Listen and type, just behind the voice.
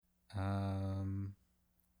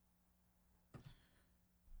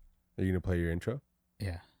Are you gonna play your intro?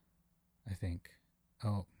 Yeah, I think.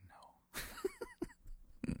 Oh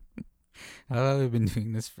no. I've been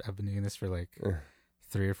doing this. I've been doing this for like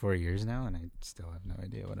 3 or 4 years now, and I still have no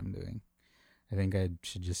idea what I'm doing. I think I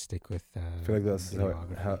should just stick with. I feel like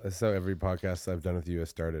that's how every podcast I've done with you has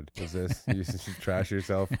started. Is this you used to trash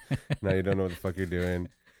yourself? Now you don't know what the fuck you're doing,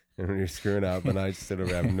 and when you're screwing up, and I just sit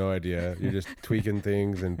over, I have no idea. You're just tweaking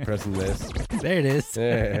things and pressing this. There it is.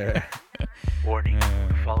 Yeah. Warning,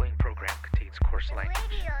 the following program contains coarse language.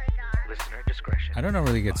 Listener discretion. I don't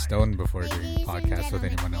normally get stoned before doing podcasts with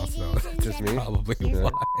anyone else, though. That's Just me? probably Yeah.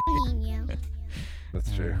 why.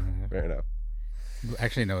 That's true. Fair enough.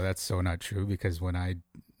 Actually, no, that's so not true, because when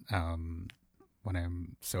I'm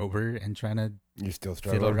sober and trying to You still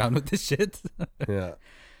fiddle struggle around with this shit, Yeah.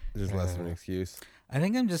 Just less of an excuse. I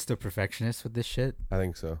think I'm just a perfectionist with this shit. I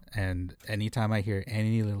think so. And anytime I hear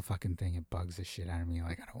any little fucking thing, it bugs the shit out of me.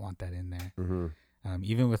 Like, I don't want that in there. Mm-hmm.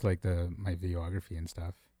 Even with like my videography and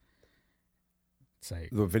stuff, it's like,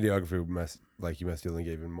 The videography you must feel like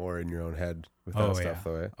even more in your own head with that stuff,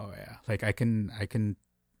 though. Eh? oh yeah, like I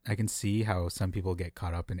can see how some people get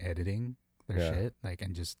caught up in editing their shit, like,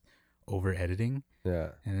 and just over editing, Yeah.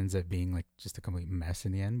 and ends up being like just a complete mess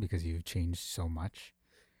in the end because you've changed so much.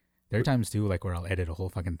 There are times too, like, where I'll edit a whole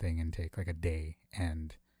fucking thing and take like a day,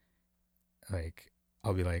 and like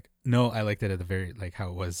I'll be like, no, I liked it at the very, like, how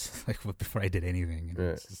it was like before I did anything. And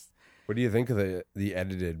it's just, What do you think of the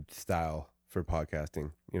edited style for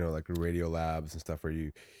podcasting? You know, like Radio Labs and stuff, where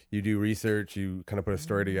you do research, you kind of put a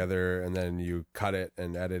story together, and then you cut it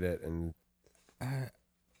and edit it, and I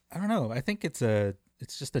don't know. I think it's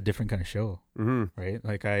just a different kind of show, right?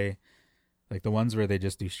 Like the ones where they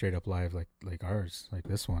just do straight up live, like ours, like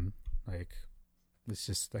this one, like it's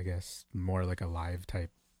just, I guess, more like a live type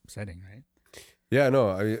setting, right? yeah, no,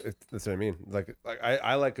 I mean, that's what I mean. Like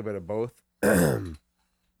I like a bit of both.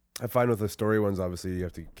 I find with the story ones, obviously you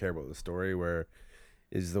have to care about the story, where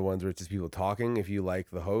is the ones where it's just people talking. If you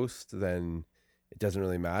like the host, then it doesn't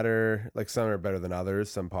really matter. Like, some are better than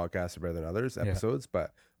others. Some podcasts are better than others, episodes,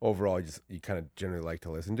 but overall you kind of generally like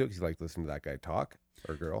to listen to it because you like to listen to that guy talk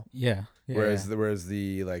or girl. Yeah. Whereas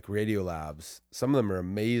the like Radio Labs, some of them are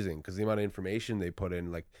amazing because the amount of information they put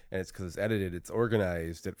in, like, and it's because it's edited, it's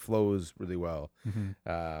organized, it flows really well.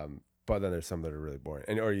 But then there's some that are really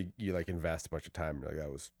boring, or you like invest a bunch of time. You're like,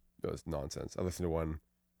 that was nonsense. I listened to one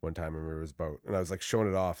time, I remember it was about, and I was like showing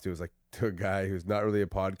it off to a guy who's not really a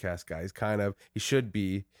podcast guy. He should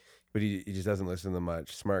be, but he just doesn't listen to them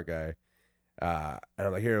much. Smart guy. And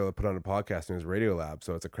I'm like, here, I'll put on a podcast, and it was Radio Lab,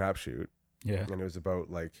 so it's a crapshoot. Yeah. And it was about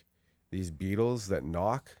like these beetles that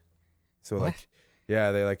knock. So What? like,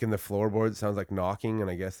 yeah, they like in the floorboard, it sounds like knocking, and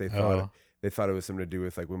I guess they thought it was something to do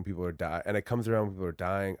with like when people are dying, and it comes around when people are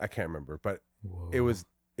dying. I can't remember, but Whoa. it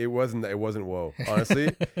wasn't whoa,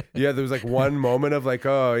 honestly. Yeah, there was like one moment of like,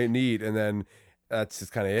 oh, neat, and then that's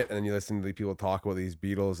just kind of it. And then you listen to the people talk about these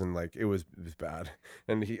beetles, and like it was bad.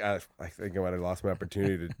 And I think I might have lost my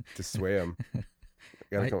opportunity to sway him.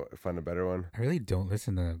 Gotta find a better one. I really don't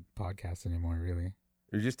listen to podcasts anymore, really.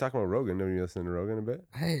 You're just talking about Rogan. Don't you listen to Rogan a bit?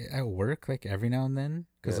 I work like every now and then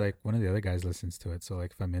because Yeah. like one of the other guys listens to it. So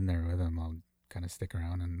like if I'm in there with him, I'll kind of stick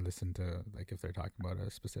around and listen to, like, if they're talking about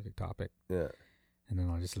a specific topic, Yeah. and then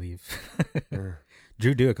I'll just leave. Yeah.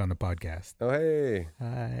 Drew Duick on the podcast. Oh, hey.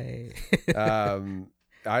 Hi.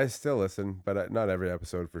 I still listen, but not every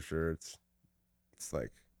episode for sure. It's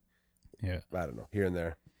like, Yeah. I don't know, here and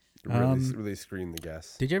there. Really screen the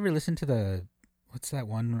guests. Did you ever listen to what's that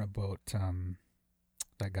one about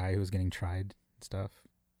that guy who was getting tried and stuff?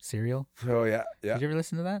 Serial? Oh yeah. Did you ever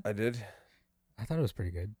listen to that? I did. I thought it was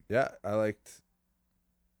pretty good. Yeah, I liked.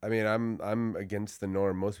 I mean, I'm against the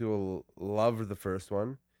norm. Most people loved the first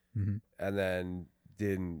one, and then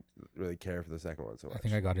didn't really care for the second one so much. I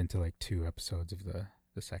think I got into like 2 episodes of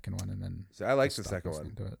the second one, and then So I liked just the stopped second one.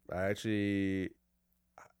 listening to it. I actually,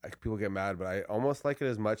 people get mad, but I almost like it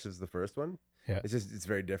as much as the first one. Yeah. It's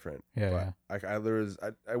very different. Yeah, But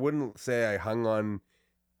I wouldn't say I hung on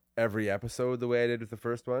every episode the way I did with the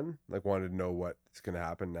first one. Like, wanted to know what's going to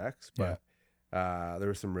happen next. But there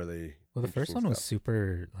was some really Well, the first interesting one was stuff.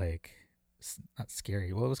 super, like, not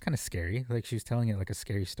scary. Well, it was kind of scary. Like, she was telling it like a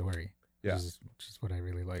scary story. Yeah. Which is what I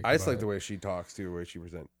really like. I just about like the it. way she talks too, the way she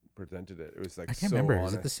presented it. It was like, I can't so remember.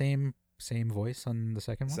 honest. Is it the same voice on the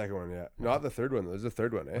second one? Second one, yeah. Not the third one. There's a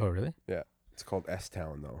third one, eh? Oh, really? Yeah. It's called S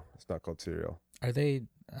Town though. It's not called Serial. Are they?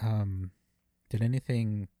 Did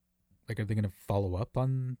anything? Like, are they going to follow up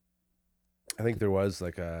on? I think there was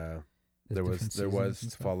like a the there different was seasons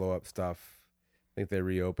and stuff? follow up stuff. I think they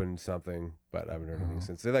reopened something, but I haven't heard anything Oh.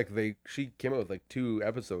 since. She came out with like 2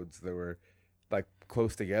 episodes that were like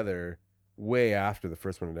close together way after the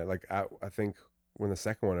first one. Like I think when the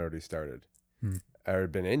second one already started, I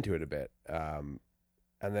had been into it a bit, and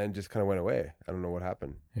then just kind of went away. I don't know what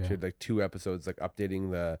happened. Yeah. She had like 2 episodes, like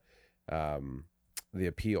updating the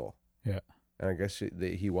appeal. Yeah. And I guess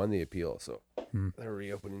he won the appeal, so they're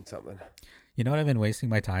reopening something. You know what I've been wasting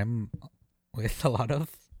my time with a lot of?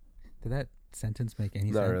 Did that sentence make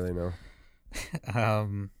any sense? Not really, no.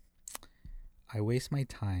 I waste my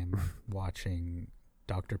time watching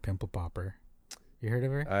Dr. Pimple Popper. You heard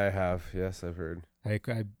of her? I have, yes, I've heard.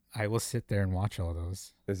 I will sit there and watch all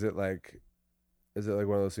those. Is it like one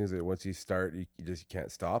of those things that once you start, you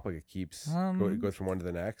can't stop? Like it keeps it goes from one to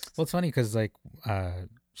the next. Well, it's funny because like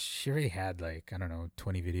she already had like, I don't know,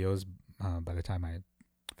 20 videos by the time I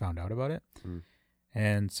found out about it,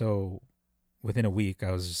 and so within a week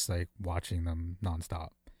I was just like watching them nonstop,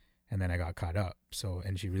 and then I got caught up. So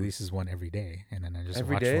and she releases one every day, and then I just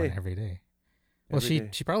watch one every day. Well, she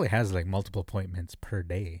probably has like multiple appointments per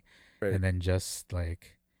day, right. And then just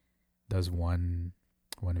like does one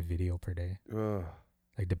video per day. Ugh.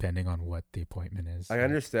 Like depending on what the appointment is. I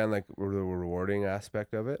understand like the rewarding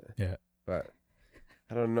aspect of it. Yeah. But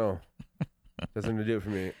I don't know. Doesn't do it for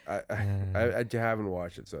me. I haven't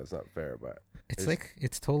watched it, so it's not fair. But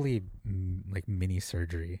it's totally like mini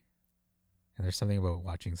surgery, and there's something about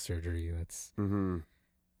watching surgery that's I don't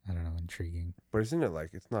know, intriguing. But isn't it like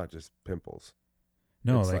it's not just pimples?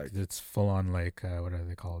 No, like it's full on like what are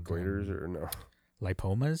they called? Goiters or no?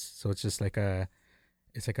 Lipomas. So it's just like a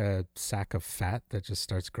sack of fat that just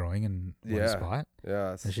starts growing in one spot.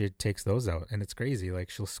 Yeah. And she takes those out, and it's crazy. Like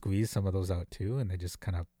she'll squeeze some of those out too, and they just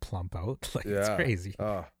kind of plump out. Like it's crazy.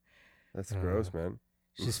 Oh, that's gross, man.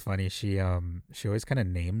 She's funny. She always kind of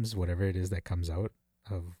names whatever it is that comes out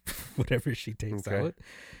of whatever she takes out.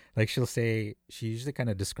 Like she usually kind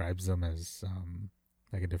of describes them as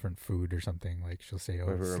like a different food or something. Like she'll say,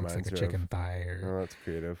 "Oh, this looks like a chicken thigh," or "Oh, that's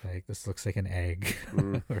creative." Like this looks like an egg,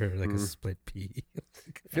 or like a split pea.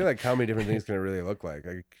 I feel like how many different things can it really look like?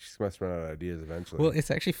 She must run out of ideas eventually. Well,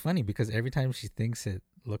 it's actually funny because every time she thinks it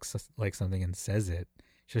looks like something and says it,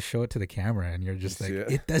 she'll show it to the camera, and you're just like,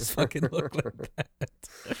 "It does fucking look like that."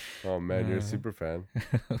 Oh man, you're a super fan.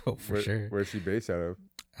 Oh, for sure. Where's she based out of?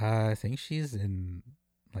 I think she's in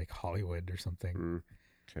like Hollywood or something.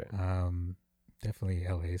 Okay. Definitely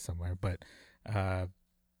LA somewhere, but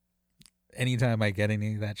anytime I get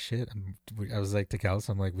any of that shit, I was like to Kels,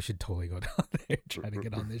 I'm like, we should totally go down there, try to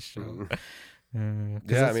get on this show.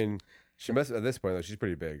 Yeah, I mean, she must at this point though. She's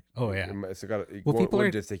pretty big. Oh yeah. People are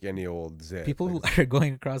just take any old zit. People are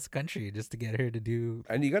going across the country just to get her to do.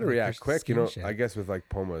 And you got to react quick, you know. Shit. I guess with like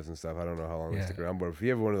Pumas and stuff, I don't know how long they stick around, but if you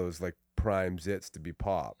have one of those like prime zits to be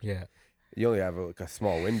popped, you only have like a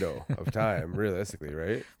small window of time, realistically,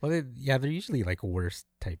 right? Well, they're usually like worse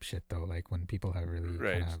type shit though. Like when people have really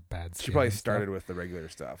kind of bad skin. She probably started with the regular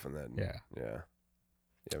stuff, and then yeah.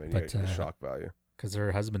 I mean, you get the shock value because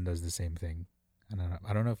her husband does the same thing.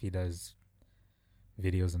 I don't know if he does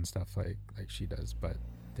videos and stuff like she does, but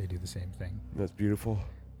they do the same thing. That's beautiful.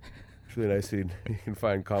 It's really nice you can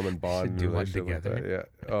find common bond. Do one together. Like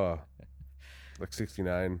yeah. Oh. Like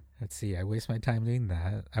 69. Let's see. I waste my time doing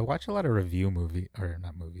that. I watch a lot of reviews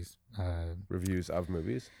of movies.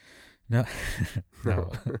 No,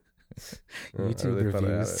 no. YouTube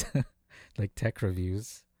reviews, like tech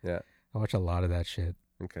reviews. Yeah, I watch a lot of that shit.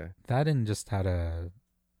 Okay. That and just how to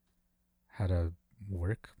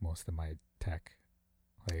work most of my tech,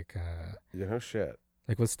 like no shit.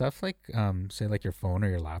 Like with stuff like say like your phone or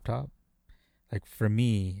your laptop. Like for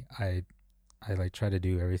me, I like try to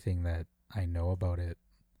do everything that I know about it,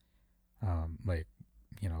 like,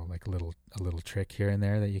 you know, like a little trick here and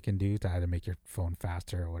there that you can do to either make your phone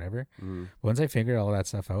faster or whatever. Once I figure all that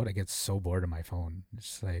stuff out, I get so bored of my phone.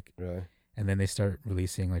 It's like, really? And then they start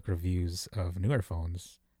releasing like reviews of newer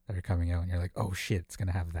phones that are coming out, and you're like, oh shit, it's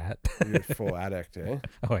gonna have that. You're a full addict, eh?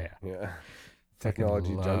 Oh yeah. Yeah.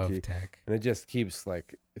 Technology junkie. Tech. And it just keeps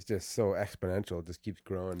like, it's just so exponential. It just keeps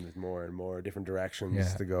growing. There's more and more different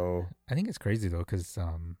directions to go. I think it's crazy though, because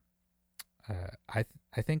I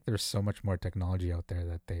think there's so much more technology out there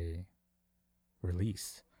that they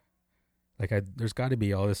release. Like there's got to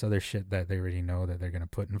be all this other shit that they already know that they're gonna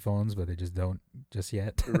put in phones, but they just don't just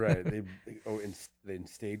yet. Right. In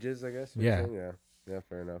stages, I guess. Yeah. Yeah.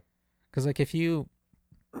 Fair enough. Because like if you,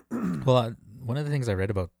 well, one of the things I read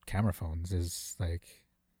about camera phones is like,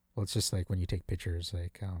 well, it's just like when you take pictures,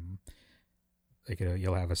 like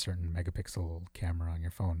you'll have a certain megapixel camera on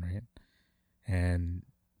your phone, right? And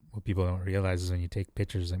what people don't realize is when you take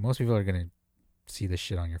pictures, like most people are going to see this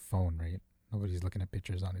shit on your phone, right? Nobody's looking at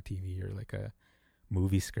pictures on a TV or like a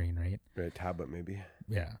movie screen, right? Right, tablet maybe.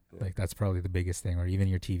 Yeah, Yeah. like that's probably the biggest thing, or even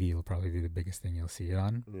your TV will probably be the biggest thing you'll see it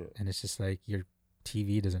on. Yeah. And it's just like your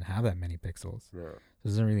TV doesn't have that many pixels. No. It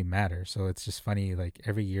doesn't really matter. So it's just funny, like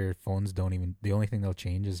every year phones don't even, the only thing they'll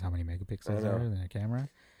change is how many megapixels know. are in a camera.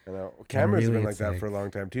 I know. Cameras have really been like it's that like- for a long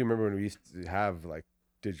time too. Remember when we used to have like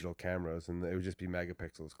digital cameras and it would just be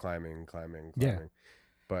megapixels climbing. Yeah.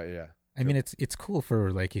 But yeah. I mean, it's cool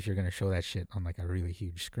for like if you're gonna show that shit on like a really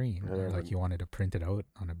huge screen, I or know, like but- you wanted to print it out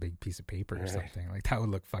on a big piece of paper or Right. something. Like that would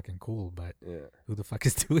look fucking cool. But Yeah. who the fuck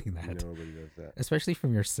is doing that? Nobody does that. Especially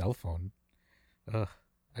from your cell phone. Ugh.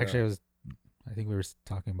 Actually, I think we were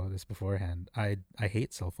talking about this beforehand. I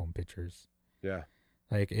hate cell phone pictures. Yeah.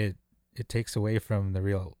 Like it takes away from the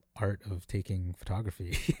real art of taking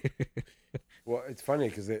photography. Well, it's funny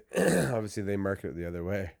because they obviously they market it the other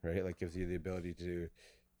way, right? Like gives you the ability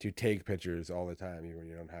to take pictures all the time, even when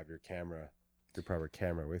you don't have your proper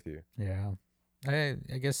camera with you. Yeah. I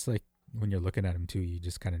guess like when you're looking at them too, you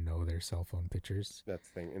just kind of know they're cell phone pictures. That's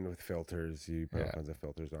the thing. And with filters, you put all Yeah. kinds of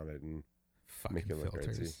filters on it, and Fucking Make it look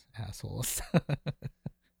filters, assholes.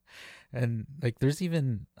 And like there's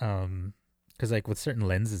even because like with certain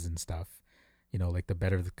lenses and stuff, you know, like the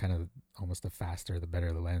better the kind of almost the faster the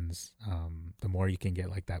better the lens, the more you can get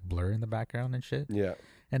like that blur in the background and shit. yeah,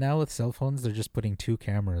 And now with cell phones, they're just putting 2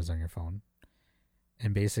 cameras on your phone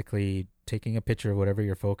and basically taking a picture of whatever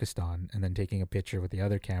you're focused on and then taking a picture with the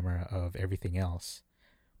other camera of everything else,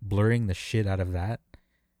 blurring the shit out of that,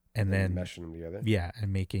 and then meshing them together. yeah,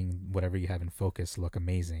 and making whatever you have in focus look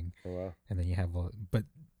amazing. Oh wow. And then you have, but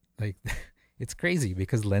like, it's crazy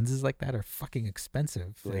because lenses like that are fucking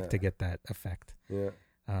expensive, like Yeah. to get that effect, Yeah.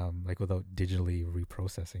 like without digitally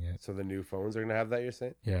reprocessing it. So the new phones are gonna have that. You're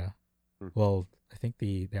saying? Yeah. Hmm. Well, I think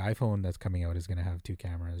the iPhone that's coming out is going to have 2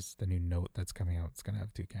 cameras. The new Note that's coming out is going to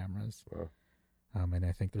have 2 cameras. Wow. And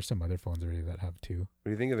I think there's some other phones already that have 2. What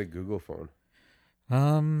do you think of the Google phone?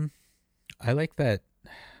 I like that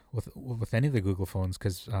with any of the Google phones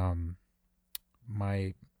because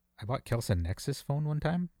I bought Kelson Nexus phone one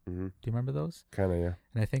time. Mm-hmm. Do you remember those? Kind of, yeah.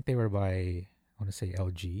 And I think they were by, I want to say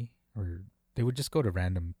LG, or they would just go to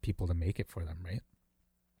random people to make it for them, right?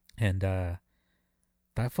 And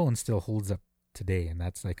that phone still holds up today, and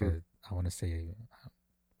that's like I want to say,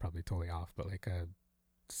 probably totally off, but like a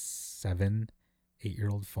 7-8 year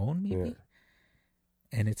old phone maybe. Yeah.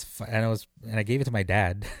 And and I gave it to my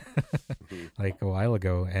dad Mhm. like a while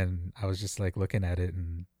ago, and I was just like looking at it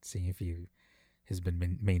and seeing if he has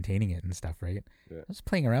been maintaining it and stuff, right? Yeah. I was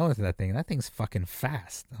playing around with that thing, and that thing's fucking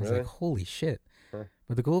fast. I was Really? like, holy shit. Huh.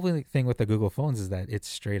 But the cool thing with the Google phones is that it's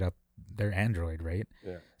straight up, they're Android, right?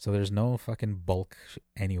 Yeah. So there's no fucking bulk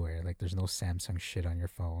anywhere. Like there's no Samsung shit on your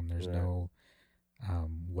phone. There's Right. no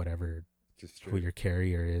whatever Just who your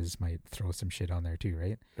carrier is might throw some shit on there too,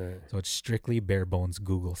 right? Right. So it's strictly bare bones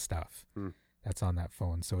Google stuff Hmm. that's on that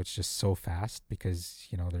phone. So it's just so fast because,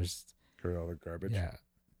 you know, there's Or all the garbage. yeah,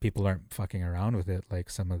 people aren't fucking around with it like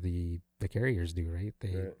some of the carriers do, right?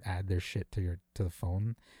 They Right. add their shit to the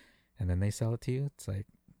phone and then they sell it to you. It's like,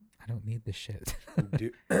 I don't need this shit.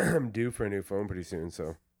 I'm due for a new phone pretty soon,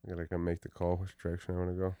 so I gotta come make the call which direction I want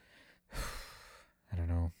to go. I don't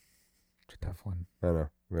know. It's a tough one. I don't know.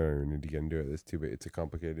 We don't even need to get into it. It's a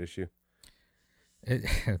complicated issue.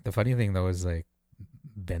 The funny thing though is like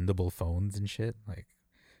bendable phones and shit. Like,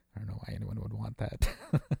 I don't know why anyone would want that.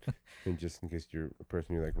 And just in case you're a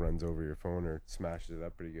person who like runs over your phone or smashes it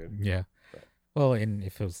up pretty good. Yeah. Right. Well, and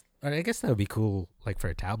if it was, I guess that would be cool, like for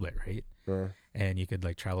a tablet, right? Uh, And you could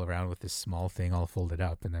like travel around with this small thing all folded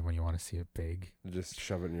up, and then when you want to see it big, just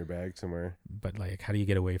shove it in your bag somewhere. but like, how do you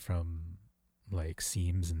get away from like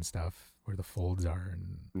seams and stuff where the folds are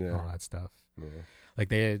and Yeah. all that stuff? Yeah.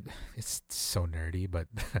 Like it's so nerdy, but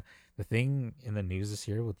the thing in the news this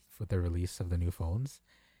year with the release of the new phones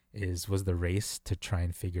was the race to try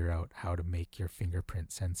and figure out how to make your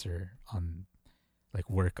fingerprint sensor on like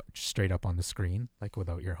work straight up on the screen, like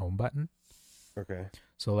without your home button. Okay.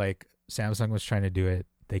 So like Samsung was trying to do it,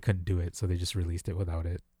 they couldn't do it, so they just released it without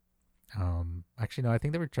it. Actually no, I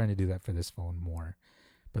think they were trying to do that for this phone more.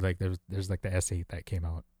 But like there's like the S8 that came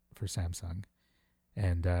out for Samsung.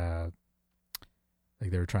 And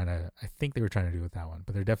like they were trying to, I think they were trying to do it with that one,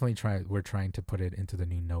 but they're definitely trying to put it into the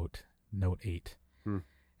new Note 8. Hmm.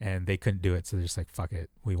 And they couldn't do it, so they're just like, fuck it.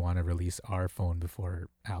 We want to release our phone before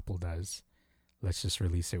Apple does. Let's just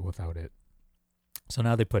release it without it. So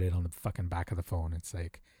now they put it on the fucking back of the phone. It's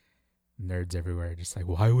like nerds everywhere just like,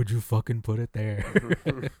 why would you fucking put it there?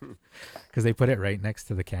 Because they put it right next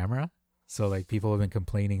to the camera. So like people have been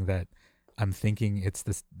complaining that I'm thinking it's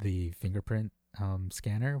the fingerprint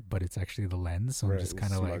scanner, but it's actually the lens. So I'm just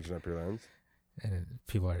kind of like, smudging up your lens.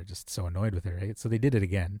 people are just so annoyed with it, right? So they did it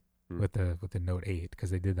again Hmm. with the Note 8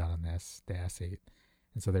 because they did that on the S8,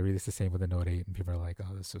 and so they released the same with the Note 8, and people are like,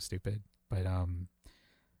 "Oh, this is so stupid." But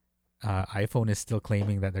iPhone is still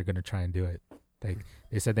claiming that they're gonna try and do it. Like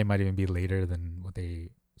they said, they might even be later than what they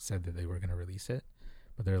said that they were gonna release it,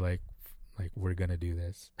 but they're like we're gonna do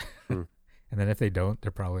this. Hmm. And then if they don't,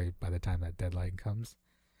 they're probably, by the time that deadline comes,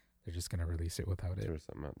 they're just gonna release it without it, There's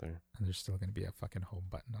something out there. and there's still gonna be a fucking home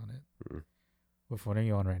button on it. Hmm. What phone are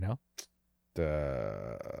you on right now?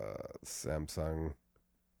 The Samsung,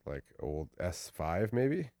 like old S5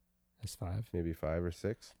 maybe S5. 5 or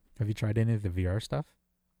 6. Have you tried any of the VR stuff?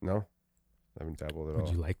 No, I haven't dabbled at Would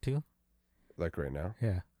all. you like to? Like right now,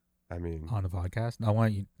 Yeah, I mean, on the podcast. I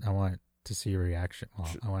want to see your reaction. Well,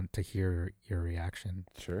 Sure. I want to hear your reaction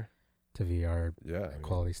sure, to VR yeah, I mean,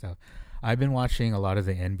 quality stuff. I've been watching a lot of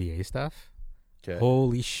the NBA stuff. okay,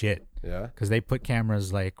 Holy shit! yeah, Because they put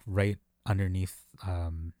cameras like right underneath,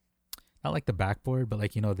 not like the backboard, but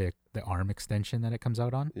like the arm extension that it comes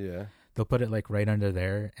out on. yeah, They'll put it like right under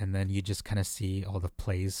there, and then you just kind of see all the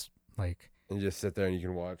plays. Like and you just sit there and you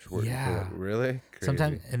can watch. Yeah. Really? Crazy.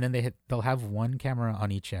 sometimes, and then they'll have one camera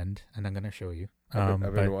on each end, and I'm gonna show you. I've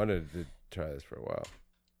but- been wanting to try this for a while.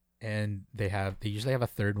 and they usually have a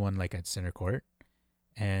third one like at center court,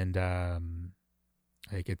 and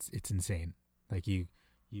like it's insane. Like you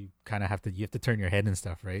kind of have to turn your head and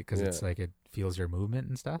stuff, right? Because it's Yeah. like it feels your movement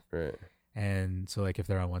and stuff. Right, And so like if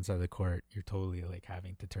they're on one side of the court, you're totally like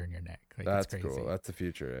having to turn your neck. Like that's it's crazy. cool. That's the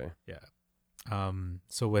future, Yeah.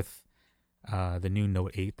 So with the new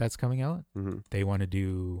Note 8 that's coming out, eh? Mm-hmm. they want to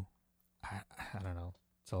do, I don't know.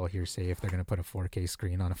 It's all hearsay if they're gonna put a 4K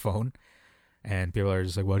screen on a phone, and people are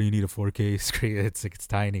just like, "Why do you need a 4K screen? It's like it's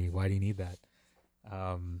tiny. Why do you need that?"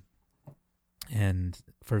 And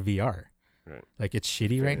for VR, Right. like it's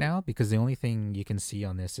shitty Fair. right now because the only thing you can see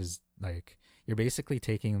on this is like you're basically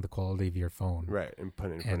taking the quality of your phone Right, and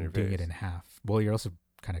putting it in front of your and doing face. it in half. Well, you're also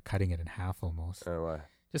kind of cutting it in half almost, Oh, why?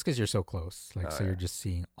 just because you're so close. Like, Oh, so you're yeah. just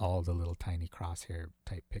seeing all the little tiny crosshair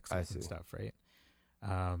type pixels see. and stuff, right?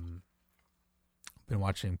 Been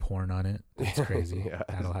watching porn on it. It's crazy. Yeah.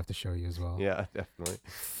 That'll have to show you as well. Yeah, definitely.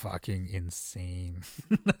 Fucking insane.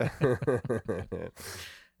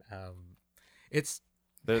 It's.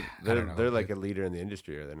 They're I don't know, they're like a leader in the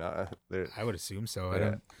industry, or they're not. They're I would assume so. I yeah,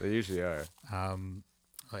 don't. they usually are.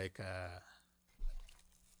 Like.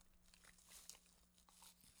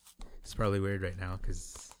 It's probably weird right now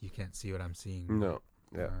because you can't see what I'm seeing. No,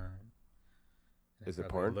 yeah. And Is it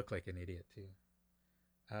probably porn? Look like an idiot too.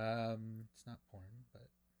 It's not porn, but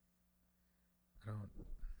I don't.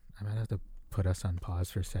 I might have to put us on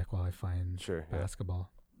pause for a sec while I find Sure, yeah.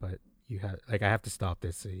 basketball. But you have I have to stop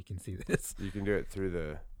this so you can see this. You can do it through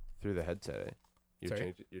the headset. Eh?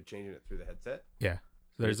 Sorry? You're changing it through the headset. Yeah.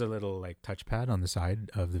 So there's a little like touchpad on the side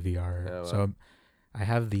of the VR. Oh, wow. So I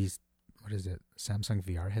have these. What is it? Samsung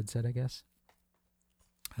VR headset, I guess.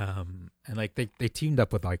 And like they teamed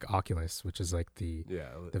up with like Oculus, which is like the Yeah,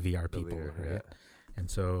 VR the people, leader, right? yeah. And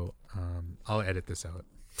so I'll edit this out.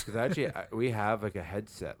 Because actually, we have like a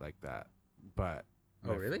headset like that, but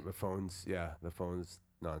Oh, really? The phone's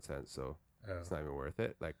nonsense, so Oh. it's not even worth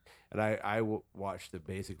it. Like, and I watched the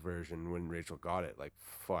basic version when Rachel got it like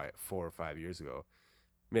 4 or 5 years ago,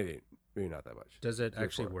 maybe not that much. Does it 3 or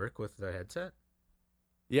actually 4. work with the headset?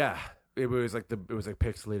 Yeah, it was like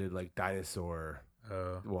pixelated like dinosaur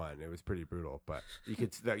Oh, one. It was pretty brutal, but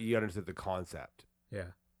you understood the concept.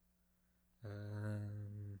 yeah.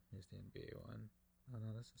 Here's the NBA one. Oh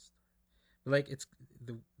no, this is. But like it's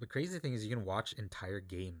the crazy thing is you can watch entire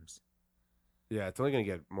games. Yeah, it's only gonna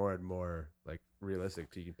get more and more like realistic.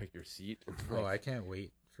 So you can pick your seat. And, Oh, I can't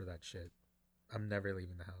wait for that shit. I'm never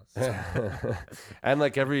leaving the house. and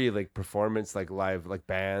like every like performance, like live, like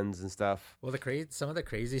bands and stuff. Well, some of the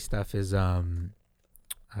crazy stuff is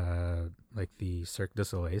like the Cirque du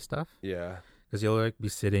Soleil stuff, Yeah, because you'll like be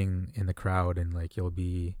sitting in the crowd and like you'll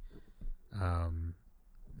be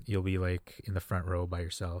like in the front row by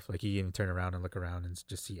yourself. Like you can even turn around and look around and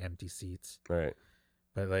just see empty seats. right.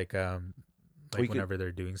 But like We could- whenever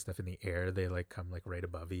they're doing stuff in the air, they like come like right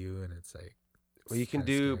above you, and it's like. Well, you it's can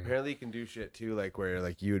kinda do. scary. Apparently, you can do shit too. Like where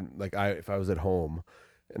like if I was at home,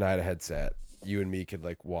 and I had a headset, you and me could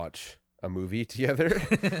like watch a movie together,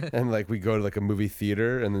 and like we go to like a movie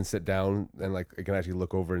theater and then sit down and like I can actually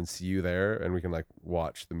look over and see you there, and we can like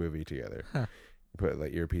watch the movie together. Huh. Put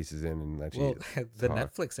like earpieces in and actually. Well, the talk.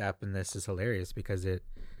 Netflix app in this is hilarious because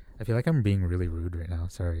I feel like I'm being really rude right now.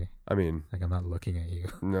 Sorry, I mean, like I'm not looking at you.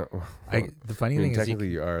 no. The funny I mean, thing is technically,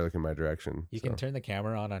 you are looking my direction. you so. can turn the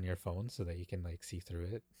camera on your phone so that you can like see through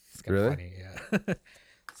it. It's kind Really? of funny, yeah.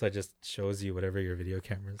 So it just shows you whatever your video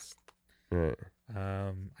camera's Right.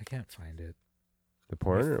 I can't find it. The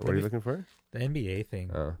porn? Or Let what are me- you looking for? The NBA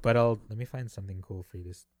thing. Oh. But let me find something cool for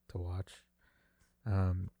you to watch.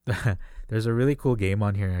 There's a really cool game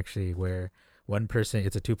on here actually where one person,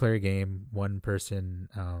 it's a 2-player game. One person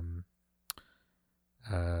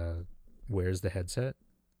wears the headset,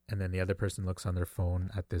 and then the other person looks on their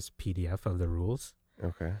phone at this PDF of the rules.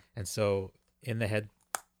 Okay. And so in the head,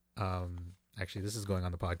 actually this is going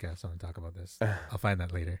on the podcast, so I'm gonna talk about this. I'll find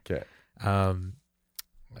that later. Okay.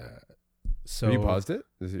 So Have you paused it?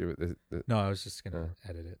 no, I was just gonna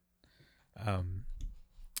edit it.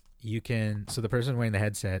 You can, so the person wearing the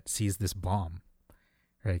headset sees this bomb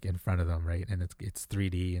right in front of them, right, and it's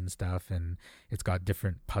 3D and stuff, and it's got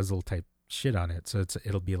different puzzle type shit on it. So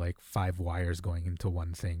it'll be like 5 wires going into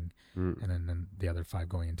one thing, and then the other 5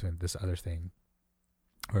 going into this other thing,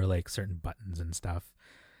 or like certain buttons and stuff,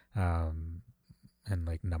 and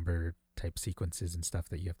like number type sequences and stuff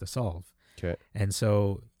that you have to solve. Okay. And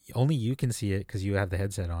so only you can see it because you have the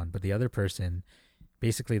headset on, but the other person,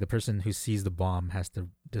 basically the person who sees the bomb has to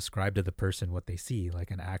describe to the person what they see, like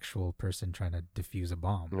an actual person trying to defuse a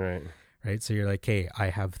bomb. Right. Right. So you're like, hey,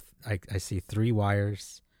 I see 3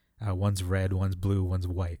 wires. One's red, one's blue, one's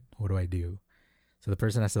white. What do I do? So the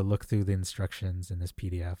person has to look through the instructions in this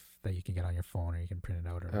PDF that you can get on your phone, or you can print it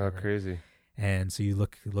out, or whatever. Oh, crazy. And so you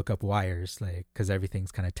look up wires, like, because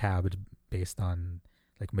everything's kind of tabbed based on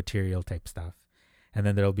like material type stuff. And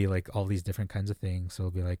then there'll be like all these different kinds of things. So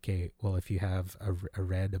it'll be like, okay, well, if you have a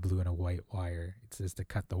red, a blue, and a white wire, it says to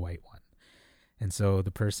cut the white one. And so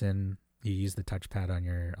the person, you use the touchpad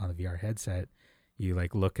on the VR headset, you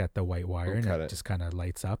like look at the white wire, and it just kind of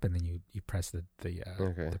lights up, and then you press the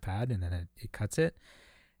pad, and then it cuts it.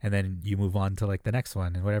 And then you move on to like the next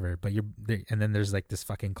one and whatever. But and then there's like this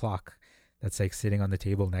fucking clock that's like sitting on the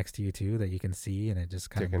table next to you too, that you can see, and it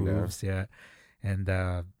just kind of moves. Down. Yeah.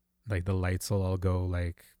 And like the lights will all go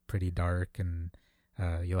like pretty dark, and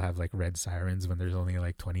you'll have like red sirens when there's only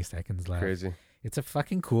like 20 seconds left. Crazy. It's a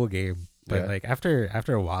fucking cool game. But like after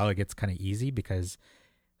a while it gets kind of easy because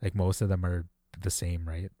like most of them are the same,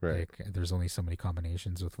 right? Like there's only so many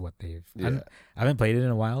combinations with what they've I haven't played it in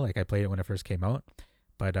a while. Like I played it when it first came out.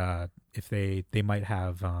 But if they might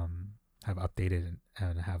have updated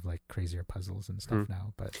and have like crazier puzzles and stuff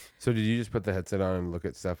now. But so did you just put the headset on and look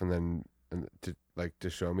at stuff and then to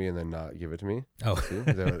show me and then not give it to me? Oh, is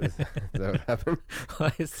that what happened?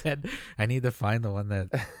 Well, I said I need to find the one that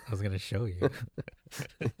I was gonna show you.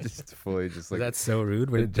 Just fully, just like that's so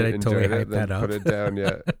rude. Did I totally hype that up? Put it down,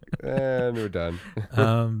 yeah, and we're done.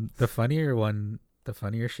 The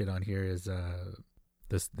funnier shit on here is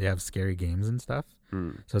they have scary games and stuff.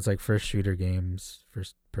 So it's like first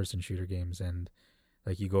person shooter games, and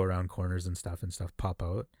like you go around corners and stuff pop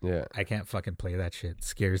out. Yeah. I can't fucking play that shit. It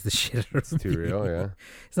scares the shit out of me. It's too real, yeah.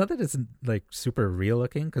 It's not that it's like super real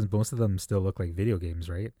looking, because most of them still look like video games,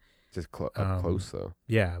 right? Just up close though.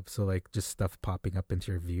 Yeah. So like just stuff popping up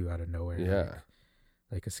into your view out of nowhere. Yeah.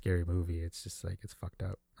 Like a scary movie. It's just like, it's fucked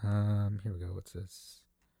up. Here we go. What's this?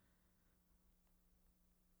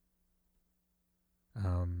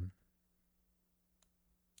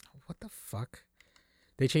 What the fuck?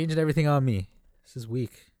 They changed everything on me. This is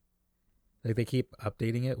weak. Like they keep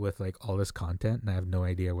updating it with like all this content, and I have no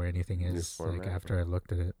idea where anything is. Like after I've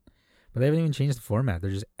looked at it, but they haven't even changed the format. They're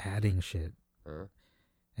just adding shit,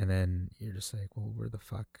 and then you're just like, well, where the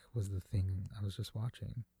fuck was the thing I was just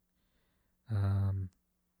watching?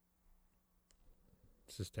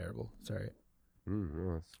 This is terrible. Sorry.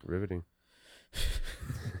 No, it's riveting.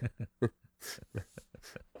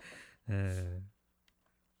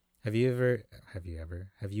 Have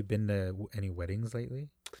you been to any weddings lately?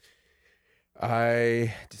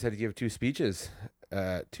 I just had to give 2 speeches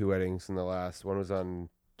at 2 weddings, and the last one was on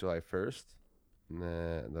July 1st.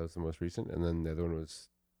 And that was the most recent, and then the other one was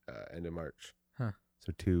end of March. Huh.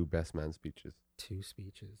 So 2 best man speeches. 2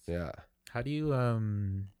 speeches. Yeah. How do you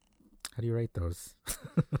write those?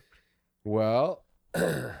 Well,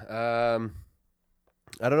 I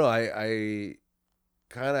don't know. I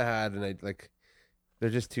kind of had they're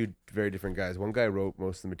just 2 very different guys. One guy wrote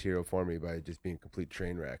most of the material for me by just being a complete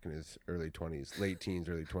train wreck in his late teens,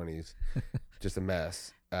 early 20s. Just a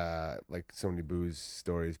mess. Like so many booze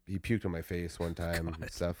stories. He puked on my face one time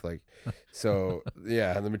and stuff like. So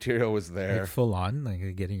yeah, the material was there. Like full on,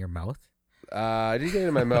 like get in your mouth. I didn't get it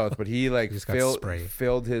in my mouth, but he like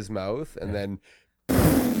filled his mouth and then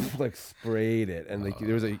like sprayed it, and like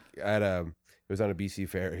there was it was on a BC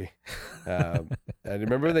ferry. And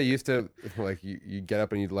remember they used to like you get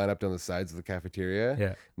up and you'd line up down the sides of the cafeteria.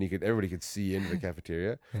 Yeah. And everybody could see into the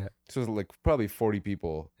cafeteria. Yeah. So it was like probably 40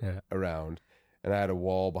 people around, and I had a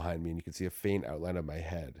wall behind me, and you could see a faint outline of my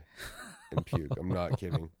head. and puke. I'm not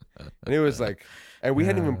kidding. And it was like, and we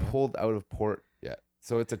hadn't even pulled out of port yet.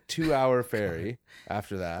 So it's a 2-hour ferry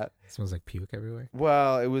after that. It smells like puke everywhere.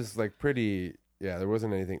 Well, it was like pretty, yeah, there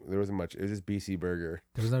wasn't much. It was just BC Burger.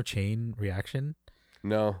 There was no chain reaction?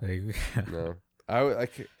 No, Like, no.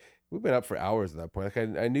 We've been up for hours at that point.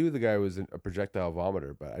 Like I knew the guy was a projectile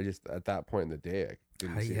vomiter, but I just, at that point in the day, I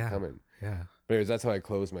didn't see it coming. Yeah. But anyways, that's how I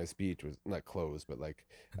closed my speech. Was not closed, but like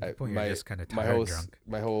At that point, you're just kind of tired and drunk.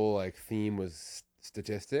 my whole like theme was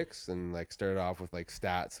statistics, and like started off with like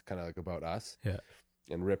stats, kind of like about us. Yeah.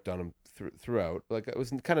 And ripped on them throughout. Like it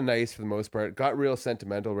was kind of nice for the most part. Got real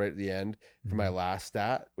sentimental right at the end for my last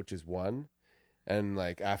stat, which is 1. And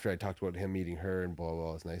like after I talked about him meeting her and blah blah,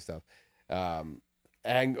 all this nice stuff,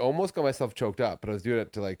 and almost got myself choked up. But I was doing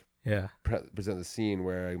it to like present the scene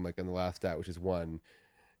where I'm like in the last stat, which is 1,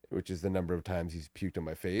 which is the number of times he's puked on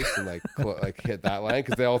my face, and like like hit that line,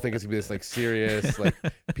 because they all think it's gonna be this like serious like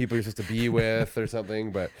people you're supposed to be with or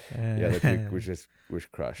something. But yeah, the puke was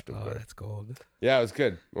crushed. Oh, that's gold. Yeah, it was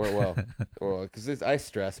good. It went well. Well, because I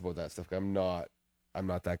stress about that stuff. I'm not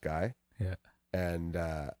that guy. Yeah.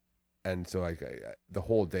 And so I the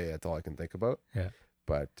whole day, that's all I can think about. Yeah.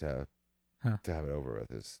 But to have it over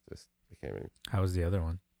with is just, I can't even. How was the other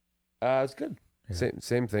one? It was good. Yeah.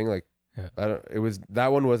 Same thing. Like that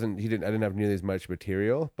one wasn't. I didn't have nearly as much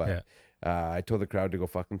material, but I told the crowd to go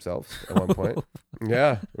fuck themselves at one point.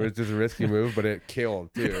 Yeah, which is a risky move, but it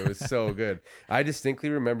killed too. It was so good. I distinctly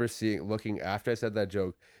remember looking after I said that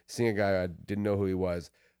joke, seeing a guy I didn't know who he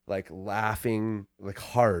was, like laughing like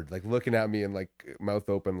hard, like looking at me and like mouth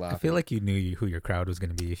open laughing. I feel like you knew who your crowd was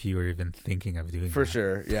going to be if you were even thinking of doing for that.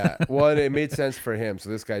 sure. Yeah. Well, and it made sense for him.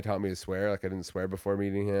 So this guy taught me to swear. Like I didn't swear before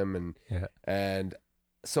meeting him, and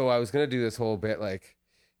so I was gonna do this whole bit like.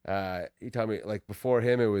 He taught me like before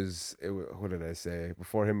him it was what did I say?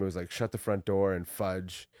 Before him it was like shut the front door and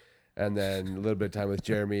fudge, and then a little bit of time with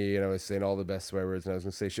Jeremy, and I was saying all the best swear words, and I was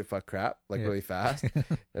gonna say shit, fuck, crap, like really fast.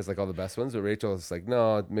 It's like all the best ones, but Rachel was like,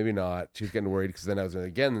 no, maybe not. She was getting worried because then I was gonna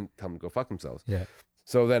again tell them to go fuck themselves. Yeah.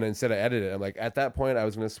 So then instead I edited it. I'm like, at that point I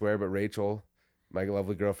was gonna swear, but Rachel, my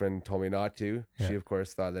lovely girlfriend, told me not to. Yeah. She of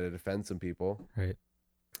course thought that it offends some people, Right.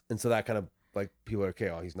 and so that kind of like people are okay.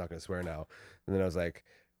 Oh, he's not gonna swear now. And then I was like.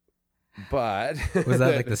 But was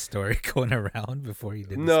that like the story going around before you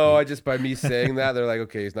did? No, I just by me saying that they're like,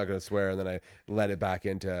 okay, he's not going to swear, and then I let it back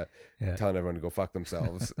into telling everyone to go fuck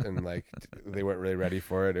themselves, and like they weren't really ready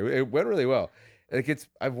for it. It went really well. Like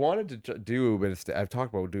I've wanted to do, but I've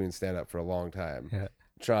talked about doing stand up for a long time,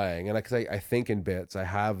 trying, and because I think in bits, I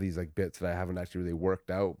have these like bits that I haven't actually really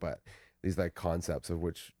worked out, but these like concepts of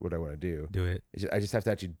what I want to do. Do it. I just have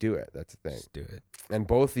to actually do it. That's the thing. Just do it. And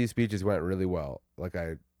both these speeches went really well. Like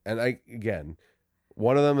again,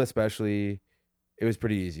 one of them especially, it was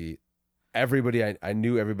pretty easy. Everybody, I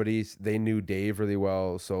knew everybody. They knew Dave really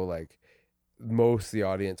well. So like most of the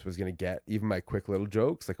audience was going to get even my quick little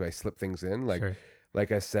jokes. Like when I slip things in,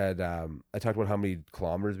 like I said, I talked about how many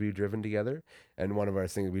kilometers we've driven together. And one of our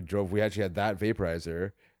things we actually had that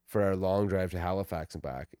vaporizer for our long drive to Halifax and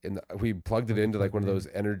back. And we plugged it into like one of those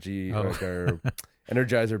energy, like our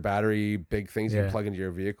Energizer battery big things you can plug into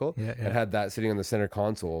your vehicle, and had that sitting on the center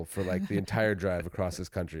console for like the entire drive across this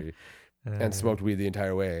country, and smoked weed the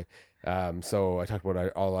entire way. So I talked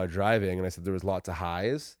about all our driving, and I said there was lots of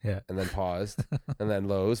highs, and then paused, and then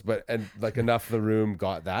lows, and like enough of the room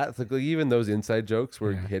got that. It's like even those inside jokes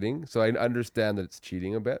were hitting. So I understand that it's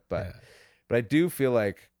cheating a bit, but I do feel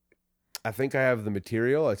like I think I have the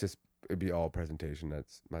material. It'd be all presentation.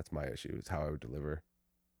 That's my issue. Is how I would deliver.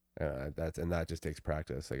 That just takes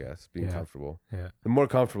practice, I guess. Being comfortable. Yeah. The more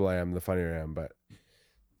comfortable I am, the funnier I am. But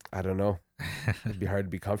I don't know. It'd be hard to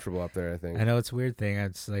be comfortable up there, I think. I know it's a weird thing.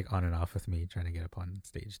 It's like on and off with me trying to get up on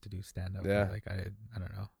stage to do stand up. Yeah. Like I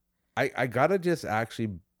don't know. I gotta just actually,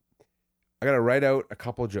 I gotta write out a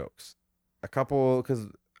couple jokes, because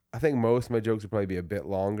I think most of my jokes would probably be a bit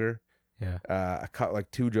longer. Yeah.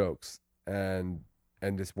 Like 2 jokes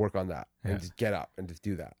and just work on that and just get up and just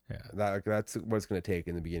do that. Yeah. That's what it's going to take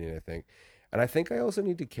in the beginning, I think. And I think I also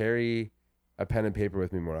need to carry a pen and paper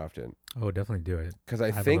with me more often. Oh, definitely do it. Because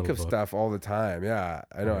I think of stuff all the time. Yeah,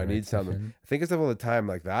 I know. I need something. I think of stuff all the time.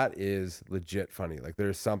 Like that is legit funny. Like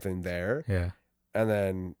there's something there. Yeah. And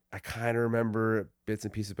then I kind of remember bits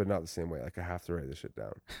and pieces, but not the same way. Like I have to write this shit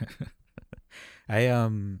down.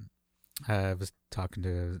 I was talking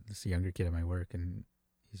to this younger kid at my work, and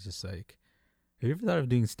he's just like, have you ever thought of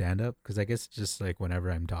doing stand-up? Because I guess just like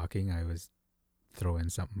whenever I'm talking, I always throw in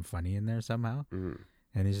something funny in there somehow. Mm.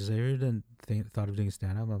 And he's just like, have you ever thought of doing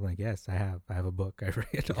stand-up? I'm like, yes, I have. I have a book. I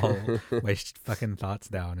write all my fucking thoughts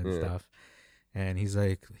down and stuff. And he's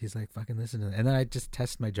like, fucking listen to it. And then I just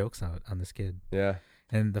test my jokes out on this kid. Yeah.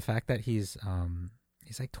 And the fact that he's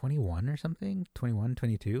like 21 or something, 21,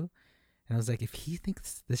 22. And I was like, if he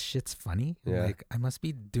thinks this shit's funny, Yeah. like I must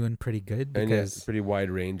be doing pretty good And yeah, it's because a pretty wide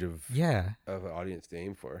range of yeah. of an audience to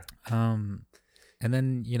aim for. And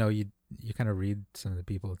then, you know, you kind of read some of the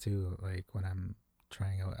people too, like when I'm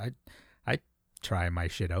trying out, I try my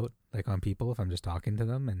shit out like on people if I'm just talking to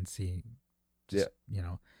them and see just, you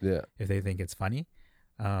know, if they think it's funny.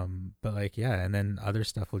 But like, yeah. And then other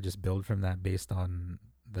stuff will just build from that based on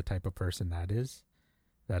the type of person that is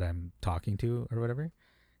that I'm talking to or whatever.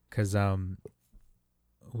 Cause, I don't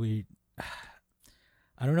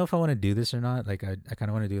know if I want to do this or not. Like I kind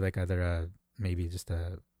of want to do like either maybe just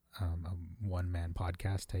a one-man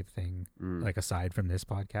podcast type thing, like aside from this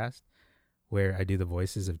podcast, where I do the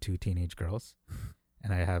voices of 2 teenage girls,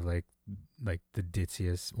 and I have like the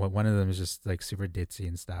ditziest. One of them is just like super ditzy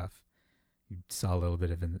and stuff. You saw a little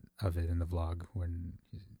bit of it in the vlog when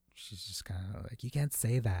she's just kind of like, you can't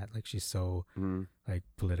say that. Like she's so like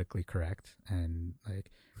politically correct, and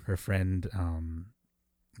like her friend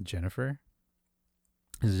Jennifer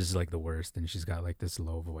is just like the worst, and she's got like this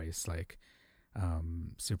low voice, like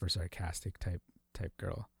super sarcastic type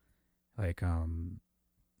girl. Like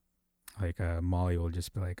Molly will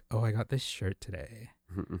just be like, oh, I got this shirt today.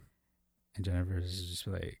 And Jennifer's just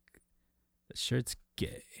be like, the shirt's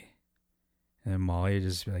gay. And then Molly would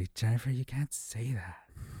just be like, Jennifer, you can't say that.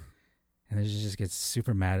 And then she just gets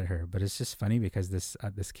super mad at her. But it's just funny because this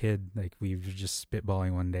kid, like we were just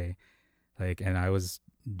spitballing one day, like, and I was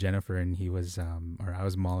Jennifer and he was or I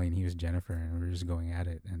was Molly and he was Jennifer, and we were just going at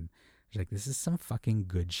it, and she's like, this is some fucking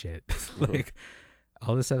good shit. Like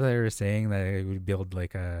all the stuff that they were saying, that I would build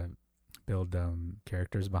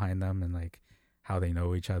characters behind them and like how they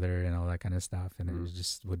know each other and all that kind of stuff, and it was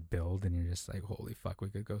just would build, and you're just like, holy fuck, we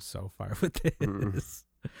could go so far with this.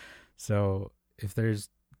 So if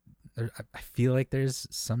I feel like there's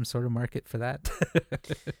some sort of market for that.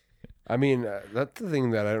 I mean, that's the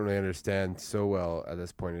thing that I don't really understand so well at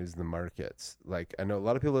this point is the markets. Like, I know a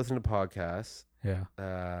lot of people listen to podcasts. Yeah.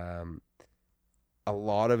 A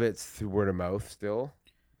lot of it's through word of mouth still,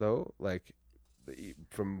 though. Like,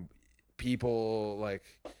 from people, like,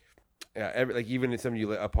 yeah, like even if somebody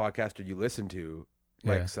a podcaster you listen to,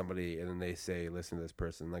 like somebody, and then they say, listen to this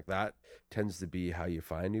person. Like, that tends to be how you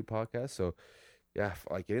find new podcasts. So, yeah,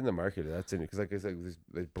 like getting the market, that's in it. Because, like I said,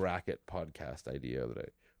 this bracket podcast idea that I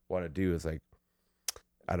want to do is like,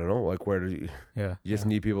 I don't know, like where do you just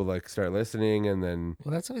need people to like start listening, and then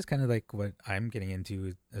well, that's always kind of like what I'm getting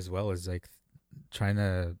into as well, is like trying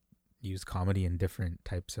to use comedy in different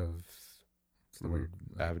types of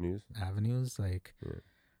avenues, like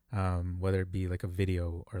whether it be like a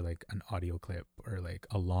video or like an audio clip or like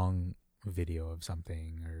a long video of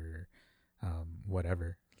something or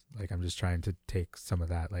whatever. Like I'm just trying to take some of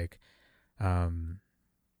that, like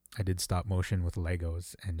I did stop motion with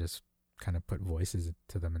Legos and just kind of put voices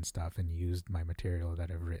to them and stuff, and used my material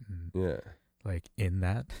that I've written like in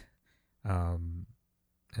that. And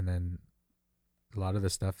then a lot of the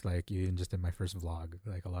stuff, like even just in my first vlog,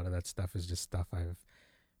 like a lot of that stuff is just stuff I've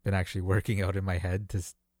been actually working out in my head to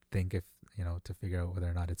think if, you know, to figure out whether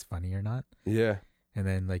or not it's funny or not. Yeah. And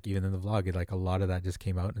then like even in the vlog, it, like a lot of that just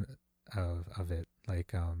came out of it.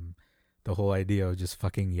 Like the whole idea of just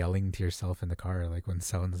fucking yelling to yourself in the car, like when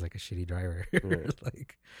someone's like a shitty driver.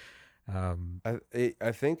 Like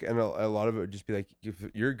I think, and a lot of it would just be like, if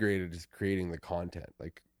you're great at just creating the content,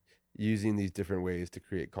 like using these different ways to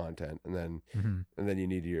create content, and then and then you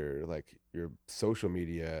need your social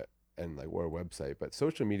media and like or website. But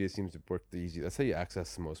social media seems to work the easy. That's how you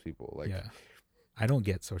access most people. Like I don't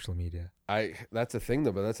get social media. That's a thing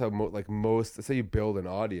though, but that's how most. That's how you build an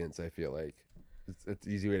audience. I feel like it's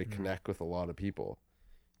an easy way to connect with a lot of people,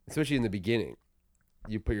 especially in the beginning.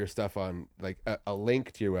 You put your stuff on like a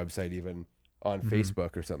link to your website, even on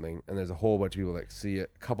Facebook or something, and there's a whole bunch of people that see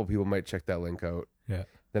it. A couple people might check that link out. Yeah.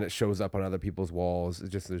 Then it shows up on other people's walls. It's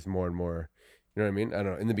just there's more and more. You know what I mean? I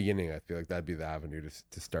don't know. In the beginning, I feel like that'd be the avenue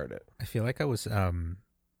to start it. I feel like I was a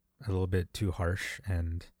little bit too harsh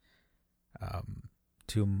and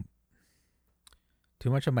too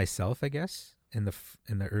much of myself, I guess, in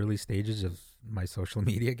the early stages of my social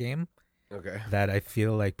media game. Okay. That I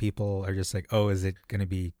feel like people are just like, oh, is it going to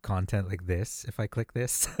be content like this if I click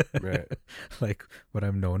this? Right. Like what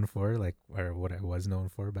I'm known for, like, or what I was known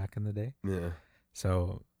for back in the day. Yeah.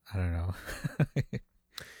 So I don't know.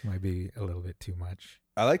 Might be a little bit too much.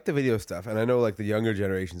 I like the video stuff, and I know like the younger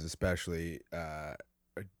generations especially, there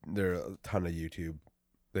are a ton of YouTube.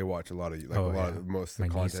 They watch a lot of most of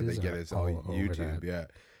the content they get is all YouTube. Yeah.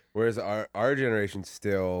 Whereas our generation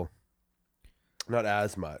still, Not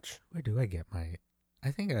as much. Where do I get my?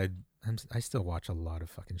 I think I still watch a lot of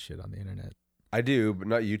fucking shit on the internet. I do, but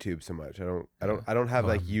not YouTube so much. I don't have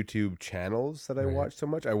like YouTube channels that I Right. watch so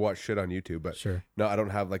much. I watch shit on YouTube, but Sure. no, I don't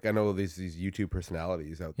have like I know these YouTube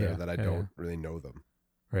personalities out there Yeah, that I yeah, don't really know them.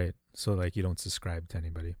 Right. So like you don't subscribe to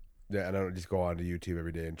anybody. Yeah, and I don't just go on to YouTube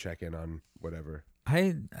every day and check in on whatever.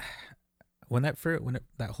 When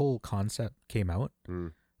that whole concept came out,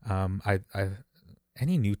 Mm. I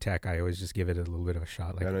any new tech, I always just give it a little bit of a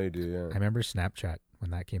shot. Like I know you do, I yeah. remember Snapchat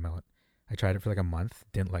when that came out. I tried it for like a month,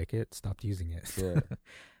 didn't like it, stopped using it.